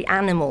naming every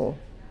animal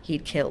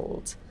he'd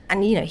killed.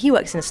 And, he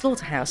works in a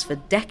slaughterhouse for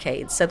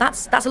decades, so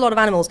that's a lot of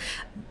animals.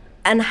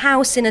 And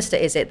how sinister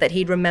is it that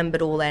he'd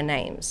remembered all their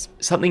names?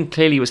 Something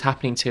clearly was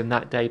happening to him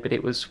that day, but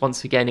it was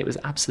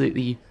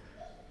absolutely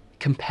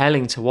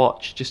compelling to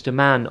watch. Just a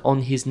man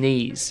on his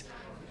knees,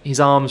 his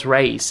arms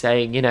raised,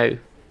 saying,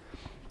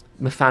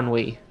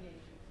 Mfanwi,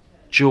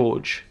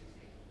 George,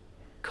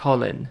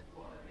 Colin,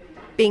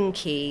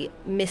 Binky,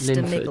 Mr.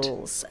 Linford,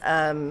 Miggles,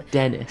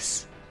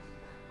 Dennis,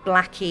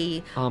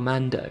 Blackie,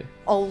 Armando,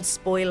 Old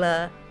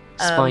Spoiler,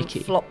 Spiky,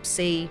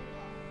 Flopsy,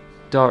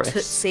 Doris,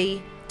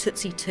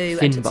 Tootsie 2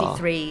 Finbar, and Tootsie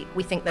 3.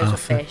 We think those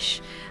Arthur, are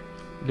fish.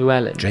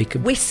 Llewellyn,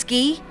 Jacob,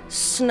 Whiskey,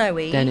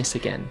 Snowy, Dennis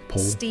again,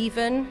 Paul,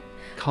 Stephen,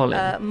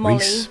 Colin, Molly,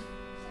 Reese,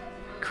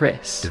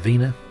 Chris,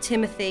 Davina,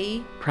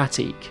 Timothy,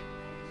 Pratik,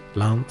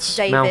 Lance,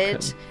 David,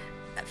 Malcolm,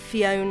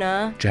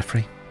 Fiona,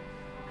 Jeffrey,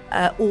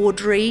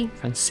 Audrey,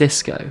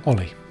 Francisco,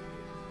 Ollie,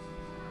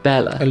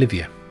 Bella,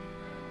 Olivia,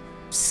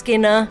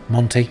 Skinner,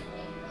 Monty,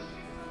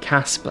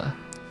 Casper.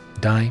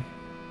 Di,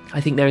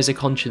 I think there is a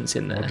conscience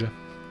in there. Roger,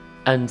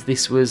 and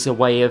this was a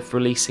way of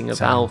releasing a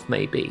valve,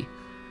 maybe.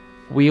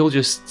 We all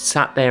just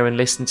sat there and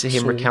listened to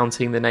him Saul,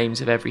 recounting the names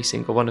of every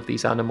single one of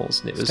these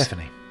animals, and it was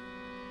Stephanie,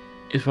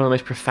 one of the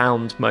most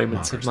profound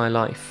moments of my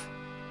life.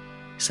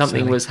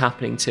 Something Sally, was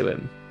happening to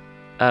him.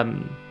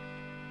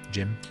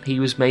 Jim, He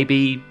was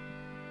maybe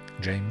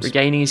James,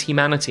 regaining his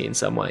humanity in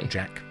some way.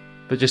 Jack,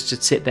 But just to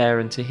sit there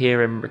and to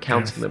hear him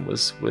recounting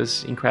Gareth, them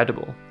was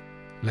incredible.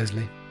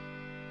 Leslie,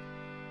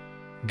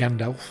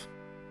 Gandalf.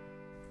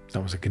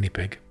 That was a guinea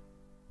pig.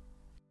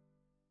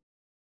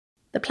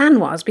 The plan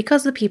was,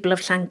 because the people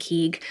of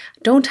Llanquig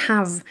don't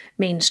have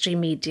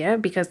mainstream media,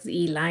 because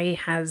Eli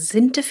has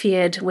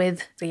interfered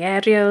with the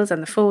aerials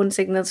and the phone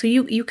signals, so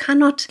you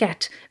cannot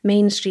get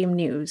mainstream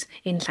news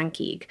in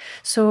Llanquig.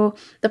 So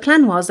the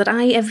plan was that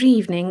I, every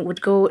evening,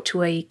 would go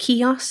to a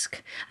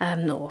kiosk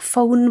or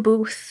phone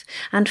booth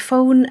and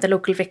phone the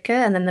local vicar,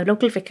 and then the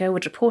local vicar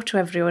would report to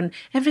everyone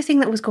everything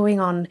that was going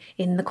on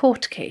in the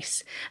court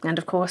case. And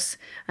of course,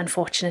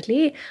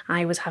 unfortunately,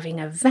 I was having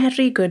a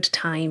very good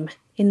time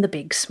in the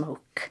big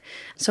smoke.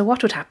 So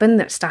what would happen?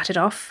 That started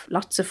off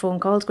lots of phone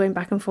calls going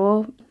back and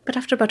forth, but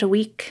after about a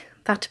week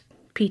that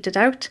petered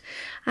out,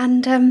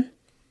 and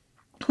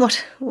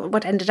what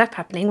ended up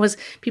happening was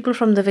people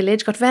from the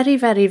village got very,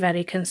 very,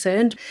 very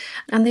concerned,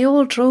 and they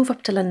all drove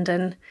up to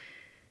London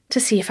to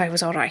see if I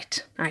was all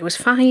right. I was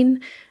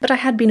fine, but I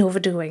had been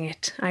overdoing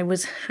it. I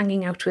was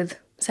hanging out with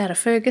Sarah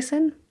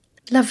Ferguson,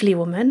 lovely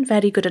woman,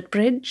 very good at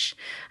bridge,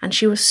 and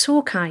she was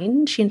so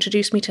kind. She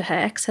introduced me to her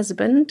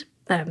ex-husband,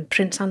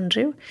 Prince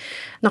Andrew.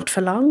 Not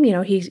for long,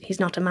 he's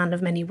not a man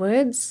of many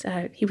words.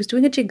 He was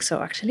doing a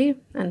jigsaw, actually,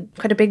 and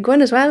quite a big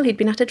one as well. He'd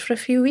been at it for a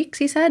few weeks,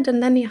 he said,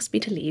 and then he asked me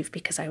to leave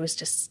because I was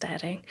just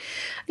staring.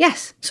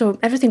 Yes, so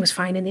everything was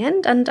fine in the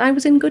end, and I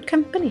was in good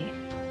company.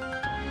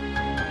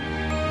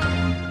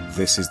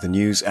 This is the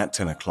news at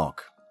 10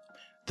 o'clock.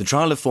 The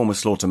trial of former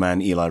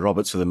slaughterman Eli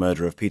Roberts for the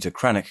murder of Peter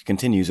Cranach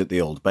continues at the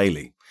Old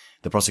Bailey.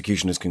 The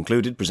prosecution has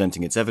concluded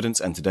presenting its evidence,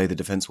 and today the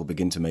defence will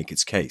begin to make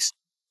its case.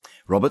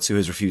 Roberts, who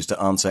has refused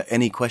to answer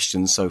any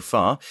questions so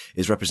far,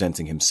 is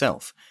representing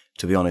himself.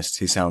 To be honest,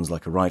 he sounds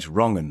like a right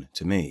wrong-un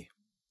to me.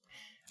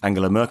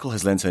 Angela Merkel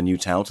has lent her new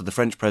towel to the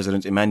French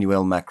President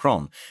Emmanuel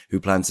Macron,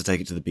 who plans to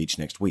take it to the beach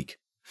next week.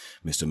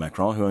 Mr.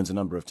 Macron, who owns a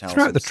number of towels...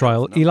 Throughout the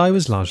trial, Eli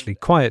was largely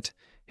quiet.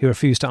 He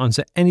refused to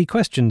answer any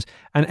questions,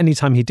 and any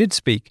time he did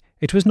speak,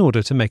 it was in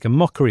order to make a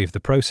mockery of the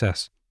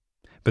process.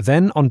 But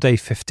then, on day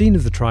 15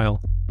 of the trial,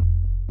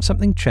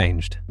 something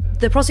changed.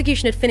 The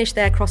prosecution had finished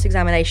their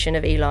cross-examination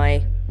of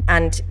Eli,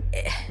 and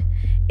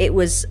it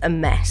was a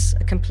mess,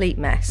 a complete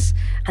mess.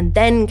 And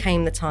then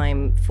came the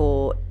time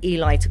for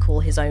Eli to call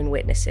his own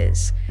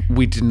witnesses.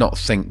 We did not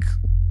think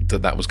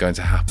that was going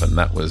to happen.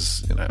 That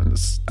was,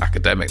 it's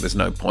academic. There's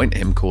no point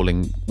in him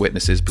calling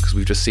witnesses because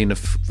we've just seen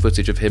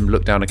footage of him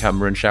look down a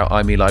camera and shout,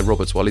 "I'm Eli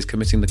Roberts," while he's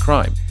committing the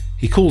crime.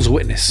 He calls a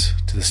witness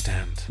to the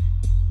stand,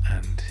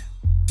 and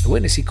the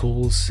witness he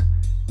calls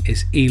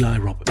is Eli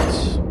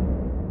Roberts.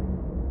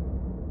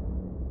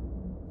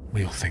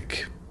 We all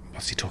think,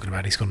 what's he talking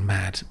about? He's gone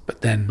mad.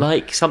 But then...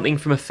 like something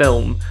from a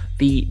film,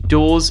 the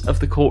doors of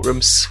the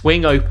courtroom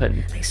swing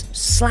open. They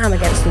slam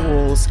against the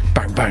walls.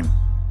 Bang, bang.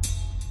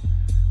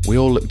 We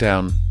all looked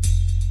down.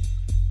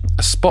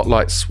 A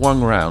spotlight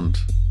swung round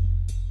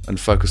and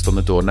focused on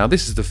the door. Now,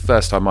 this is the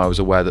first time I was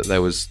aware that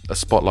there was a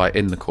spotlight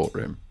in the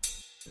courtroom.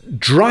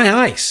 Dry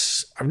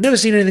ice. I've never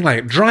seen anything like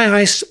it.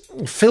 Dry ice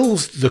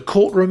fills the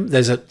courtroom.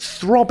 There's a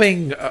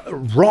throbbing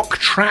rock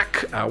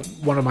track.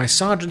 One of my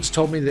sergeants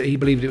told me that he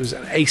believed it was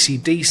an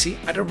AC/DC.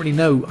 I don't really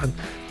know. I'm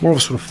more of a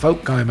sort of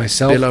folk guy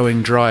myself.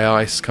 Billowing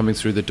dry ice coming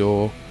through the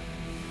door.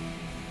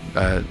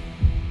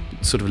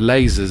 Sort of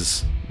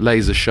lasers.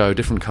 Laser show,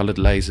 different coloured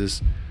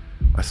lasers.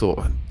 I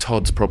thought,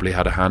 Todd's probably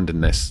had a hand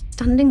in this.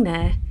 Standing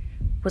there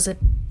was a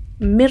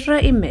mirror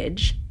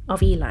image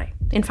of Eli.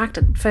 In fact,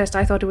 at first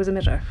I thought it was a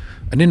mirror.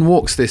 And in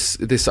walks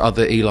this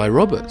other Eli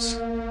Roberts.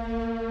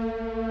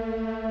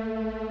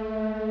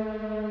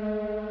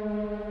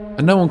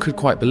 And no one could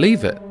quite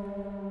believe it.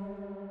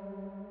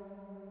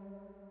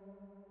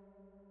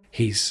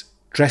 He's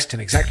dressed in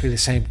exactly the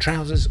same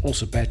trousers,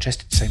 also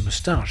bare-chested, same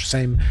moustache,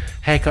 same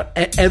haircut.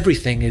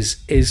 Everything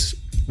is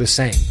the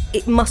same.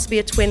 It must be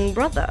a twin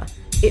brother.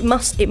 It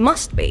must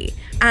be.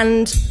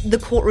 And the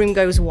courtroom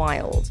goes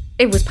wild.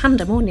 It was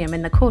pandemonium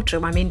in the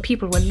courtroom. I mean,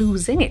 people were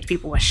losing it.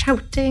 People were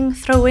shouting,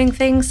 throwing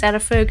things. Sarah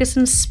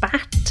Ferguson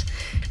spat.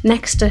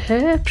 Next to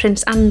her,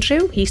 Prince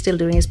Andrew, he's still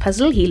doing his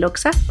puzzle. He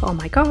looks up. Oh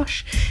my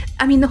gosh.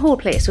 I mean, the whole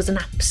place was an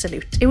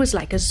absolute... it was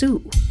like a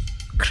zoo.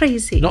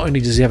 Crazy. Not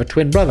only does he have a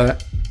twin brother,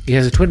 he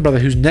has a twin brother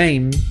whose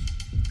name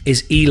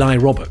is Eli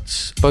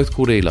Roberts. Both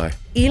called Eli.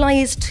 Eli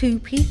is two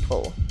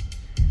people.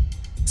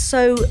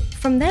 So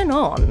from then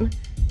on,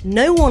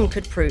 no one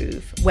could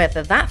prove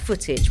whether that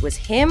footage was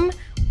him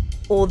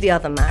or the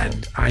other man.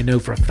 And I know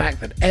for a fact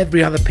that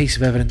every other piece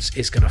of evidence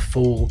is going to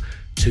fall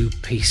to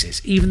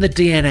pieces. Even the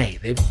DNA.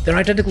 They're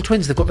identical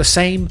twins. They've got the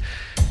same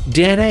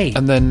DNA.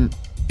 And then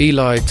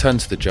Eli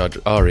turned to the judge,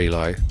 our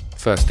Eli,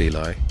 first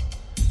Eli,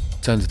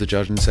 turned to the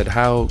judge and said,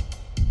 "How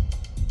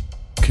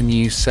can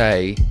you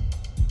say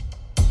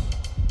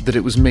that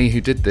it was me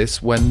who did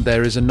this when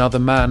there is another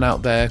man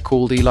out there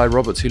called Eli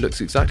Roberts who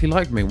looks exactly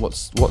like me?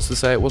 What's to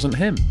say it wasn't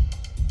him?"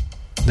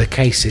 The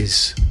case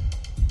is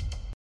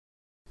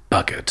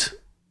buggered.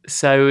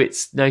 So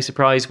it's no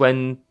surprise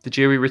when the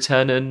jury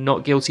return a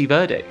not guilty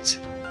verdict.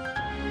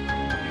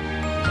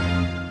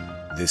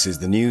 This is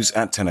the news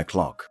at 10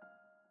 o'clock.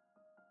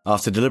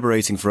 After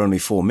deliberating for only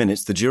 4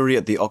 minutes, the jury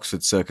at the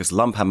Oxford Circus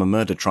Lumphammer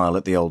murder trial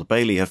at the Old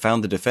Bailey have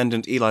found the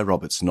defendant Eli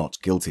Roberts not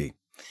guilty.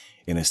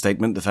 In a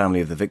statement, the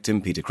family of the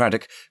victim, Peter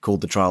Craddock,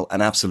 called the trial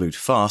an absolute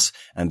farce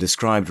and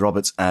described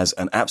Roberts as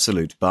an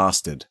absolute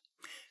bastard.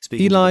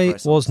 Eli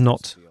was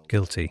not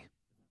guilty.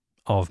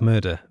 Of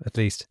murder, at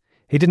least.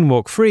 He didn't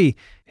walk free.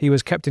 He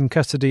was kept in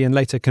custody and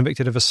later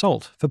convicted of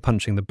assault for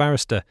punching the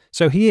barrister.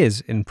 So he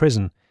is in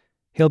prison.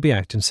 He'll be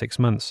out in 6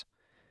 months.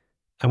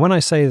 And when I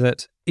say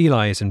that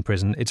Eli is in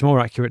prison, it's more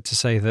accurate to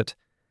say that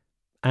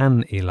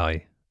Anne Eli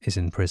is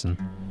in prison.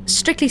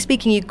 Strictly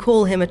speaking, you'd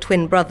call him a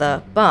twin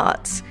brother,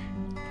 but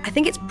I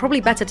think it's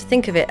probably better to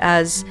think of it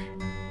as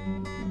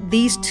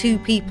these two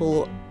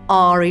people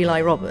are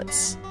Eli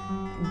Roberts.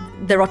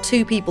 There are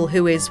two people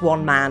who is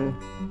one man,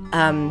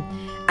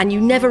 and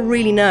you never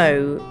really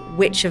know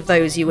which of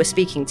those you were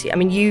speaking to. I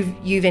mean,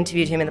 you've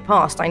interviewed him in the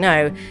past, I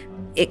know.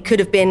 It could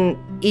have been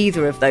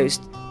either of those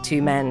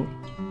two men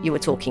you were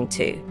talking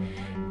to.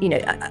 You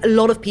know, a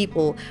lot of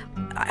people,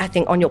 I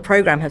think, on your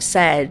programme have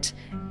said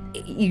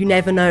you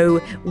never know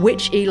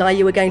which Eli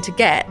you were going to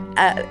get,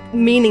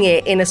 meaning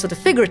it in a sort of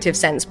figurative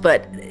sense,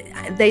 but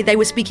they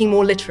were speaking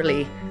more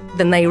literally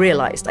than they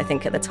realised, I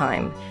think, at the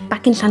time.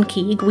 Back in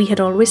Llanquig, we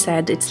had always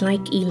said it's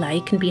like Eli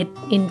can be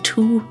in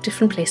two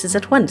different places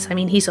at once. I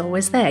mean, he's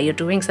always there. You're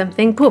doing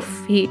something,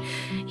 poof,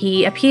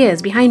 he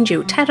appears behind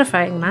you.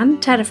 Terrifying, man,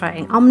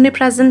 terrifying.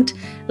 Omnipresent,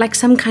 like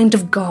some kind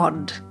of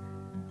god.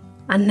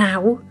 And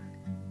now,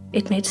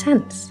 it made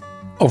sense.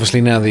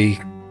 Obviously, now the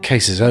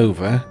case is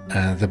over.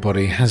 The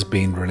body has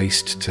been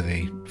released to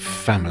the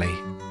family.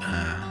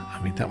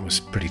 I mean, that was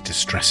pretty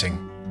distressing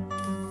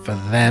for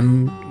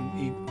them.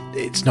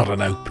 It's not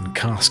an open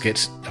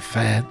casket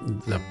affair.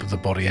 The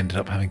body ended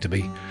up having to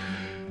be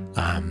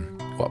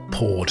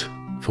poured,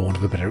 for want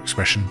of a better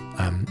expression,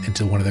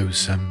 into one of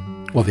those.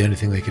 The only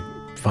thing they could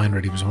find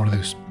really was one of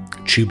those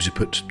tubes you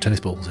put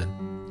tennis balls in.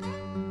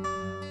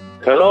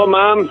 Hello,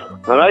 ma'am.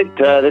 All right,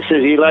 this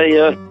is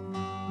Eli.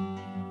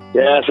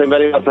 Yes, I'm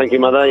very well, thank you,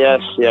 Mother.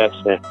 Yes.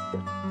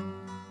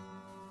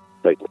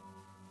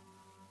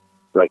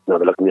 Right, now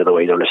they're looking the other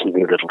way. Now listen to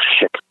me, you little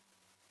shit.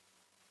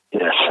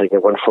 Yes, I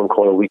get one phone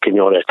call a week and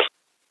you're it.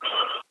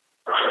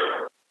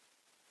 I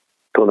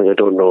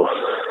don't know.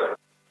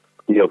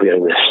 You're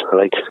behind this, all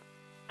right?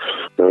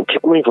 Now, I'm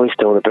keeping my voice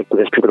down a bit, but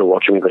there's people who are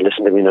watching me, but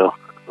listen to me now.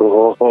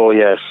 Oh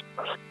yes.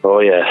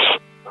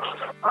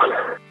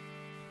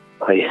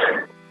 I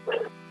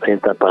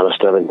hit that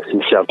barrister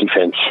in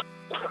self-defence.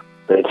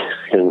 Right?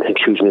 And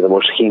accused me of the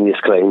most heinous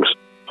crimes.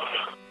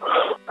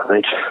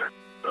 Right?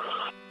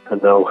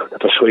 And now, the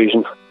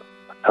persuasion,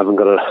 haven't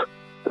got a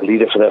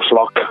leader for their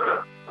flock.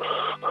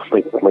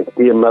 My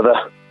dear mother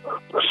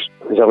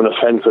is having a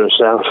friend for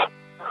herself.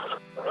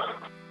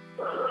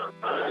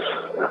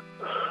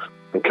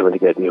 I'm coming to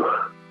get you.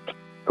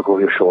 Look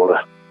over your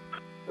shoulder.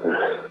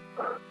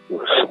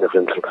 You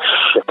sniffing little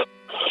shit.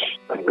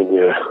 I've been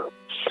here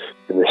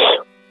in this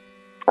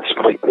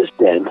spiteless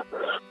den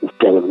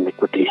of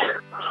iniquity,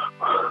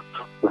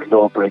 with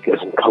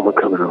lawbreakers and common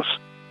criminals,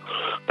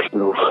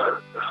 people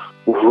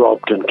who've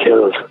robbed and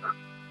killed,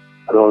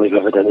 and all they've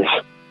ever done is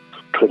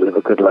try to live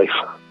a good life.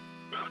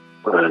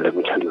 Well, let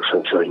me tell you,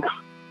 sunshine,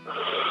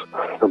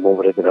 the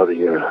moment I get out of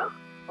here,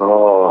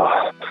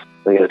 I'm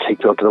going to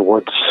take you out to the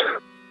woods.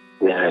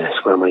 Yes,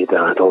 where my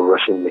dad, old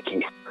Russian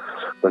Mickey,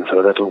 went for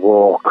a little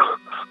walk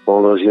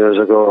all those years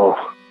ago.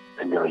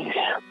 And now you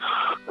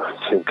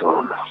think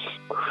on,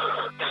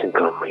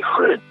 my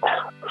friend.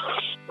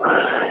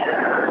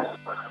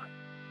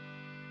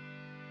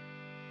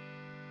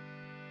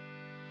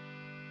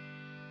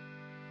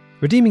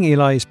 Redeeming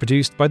Eli is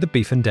produced by the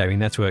Beef and Dairy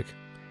Network.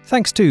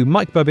 Thanks to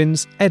Mike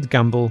Bubbins, Ed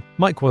Gamble,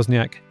 Mike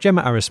Wozniak,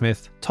 Gemma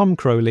Arrowsmith, Tom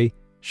Crowley,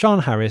 Sean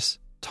Harris,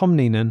 Tom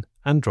Neenan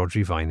and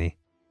Rodri Viney.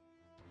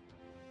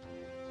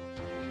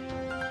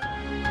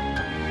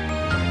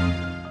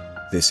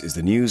 This is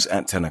the news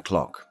at 10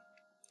 o'clock.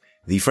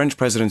 The French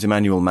President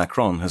Emmanuel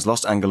Macron has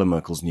lost Angela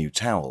Merkel's new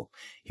towel.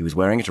 He was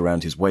wearing it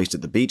around his waist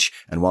at the beach,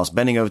 and whilst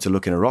bending over to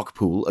look in a rock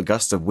pool, a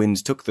gust of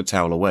wind took the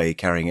towel away,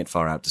 carrying it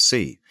far out to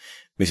sea.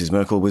 Mrs.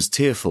 Merkel was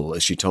tearful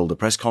as she told a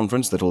press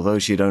conference that although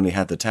she had only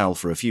had the towel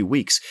for a few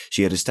weeks,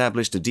 she had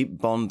established a deep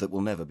bond that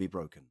will never be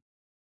broken.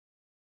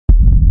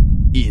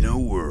 In a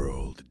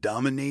world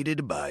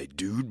dominated by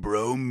Dude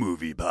Bro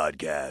movie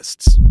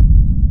podcasts.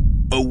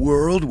 A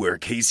world where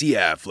Casey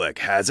Affleck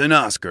has an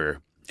Oscar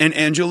and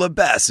Angela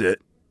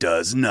Bassett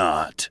does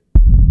not.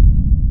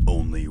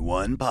 Only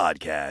one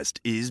podcast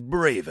is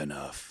brave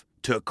enough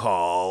to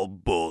call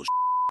bullshit.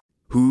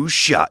 Who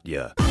Shot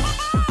Ya?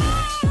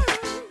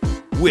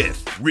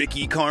 With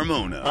Ricky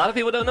Carmona. A lot of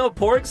people don't know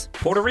Porg's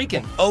Puerto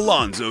Rican.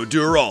 Alonzo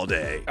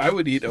Duralde. I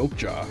would eat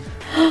Oakjaw.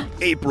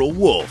 April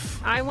Wolf.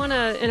 I want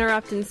to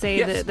interrupt and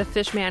say that the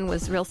fish man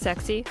was real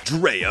sexy.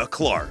 Drea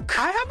Clark.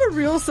 I have a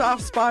real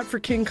soft spot for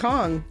King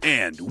Kong.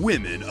 And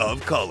women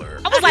of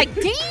color. I was like,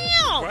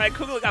 damn! Ryan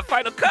Coogler got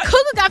final cut.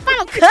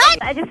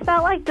 I just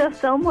felt like the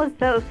film was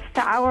so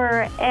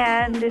sour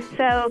and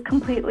so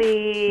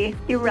completely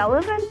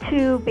irrelevant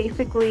to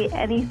basically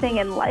anything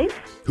in life.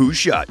 Who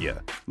Shot Ya?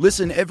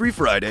 Listen every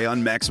Friday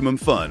on Maximum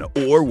Fun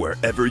or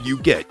wherever you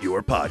get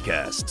your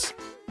podcasts.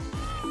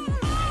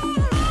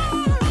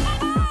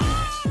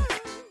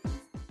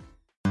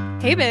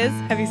 Hey Biz,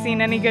 have you seen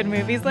any good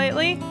movies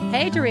lately?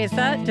 Hey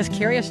Teresa, does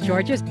Curious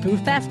George's Boo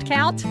Fest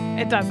count?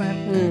 It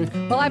doesn't.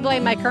 Well, I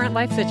blame my current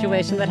life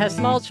situation that has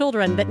small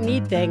children that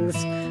need things.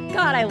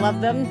 God, I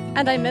love them,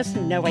 and I miss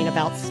knowing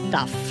about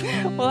stuff.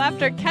 Well,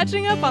 after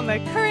catching up on the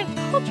current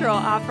cultural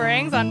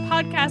offerings on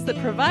podcasts that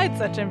provide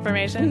such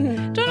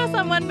information, join us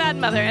on One Bad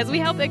Mother as we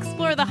help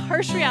explore the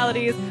harsh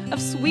realities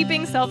of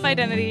sweeping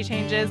self-identity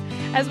changes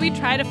as we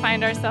try to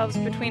find ourselves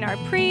between our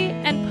pre-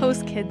 and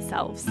post-kid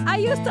selves. I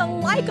used to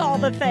like all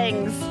the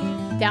things.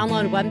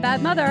 Download One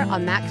Bad Mother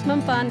on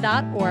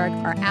MaximumFun.org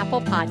or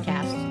Apple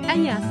Podcasts.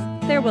 And yes,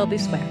 there will be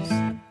swears.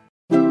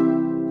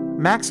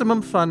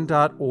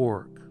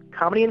 MaximumFun.org.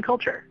 Comedy and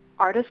culture.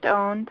 Artist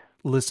owned.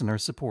 Listener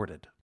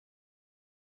supported.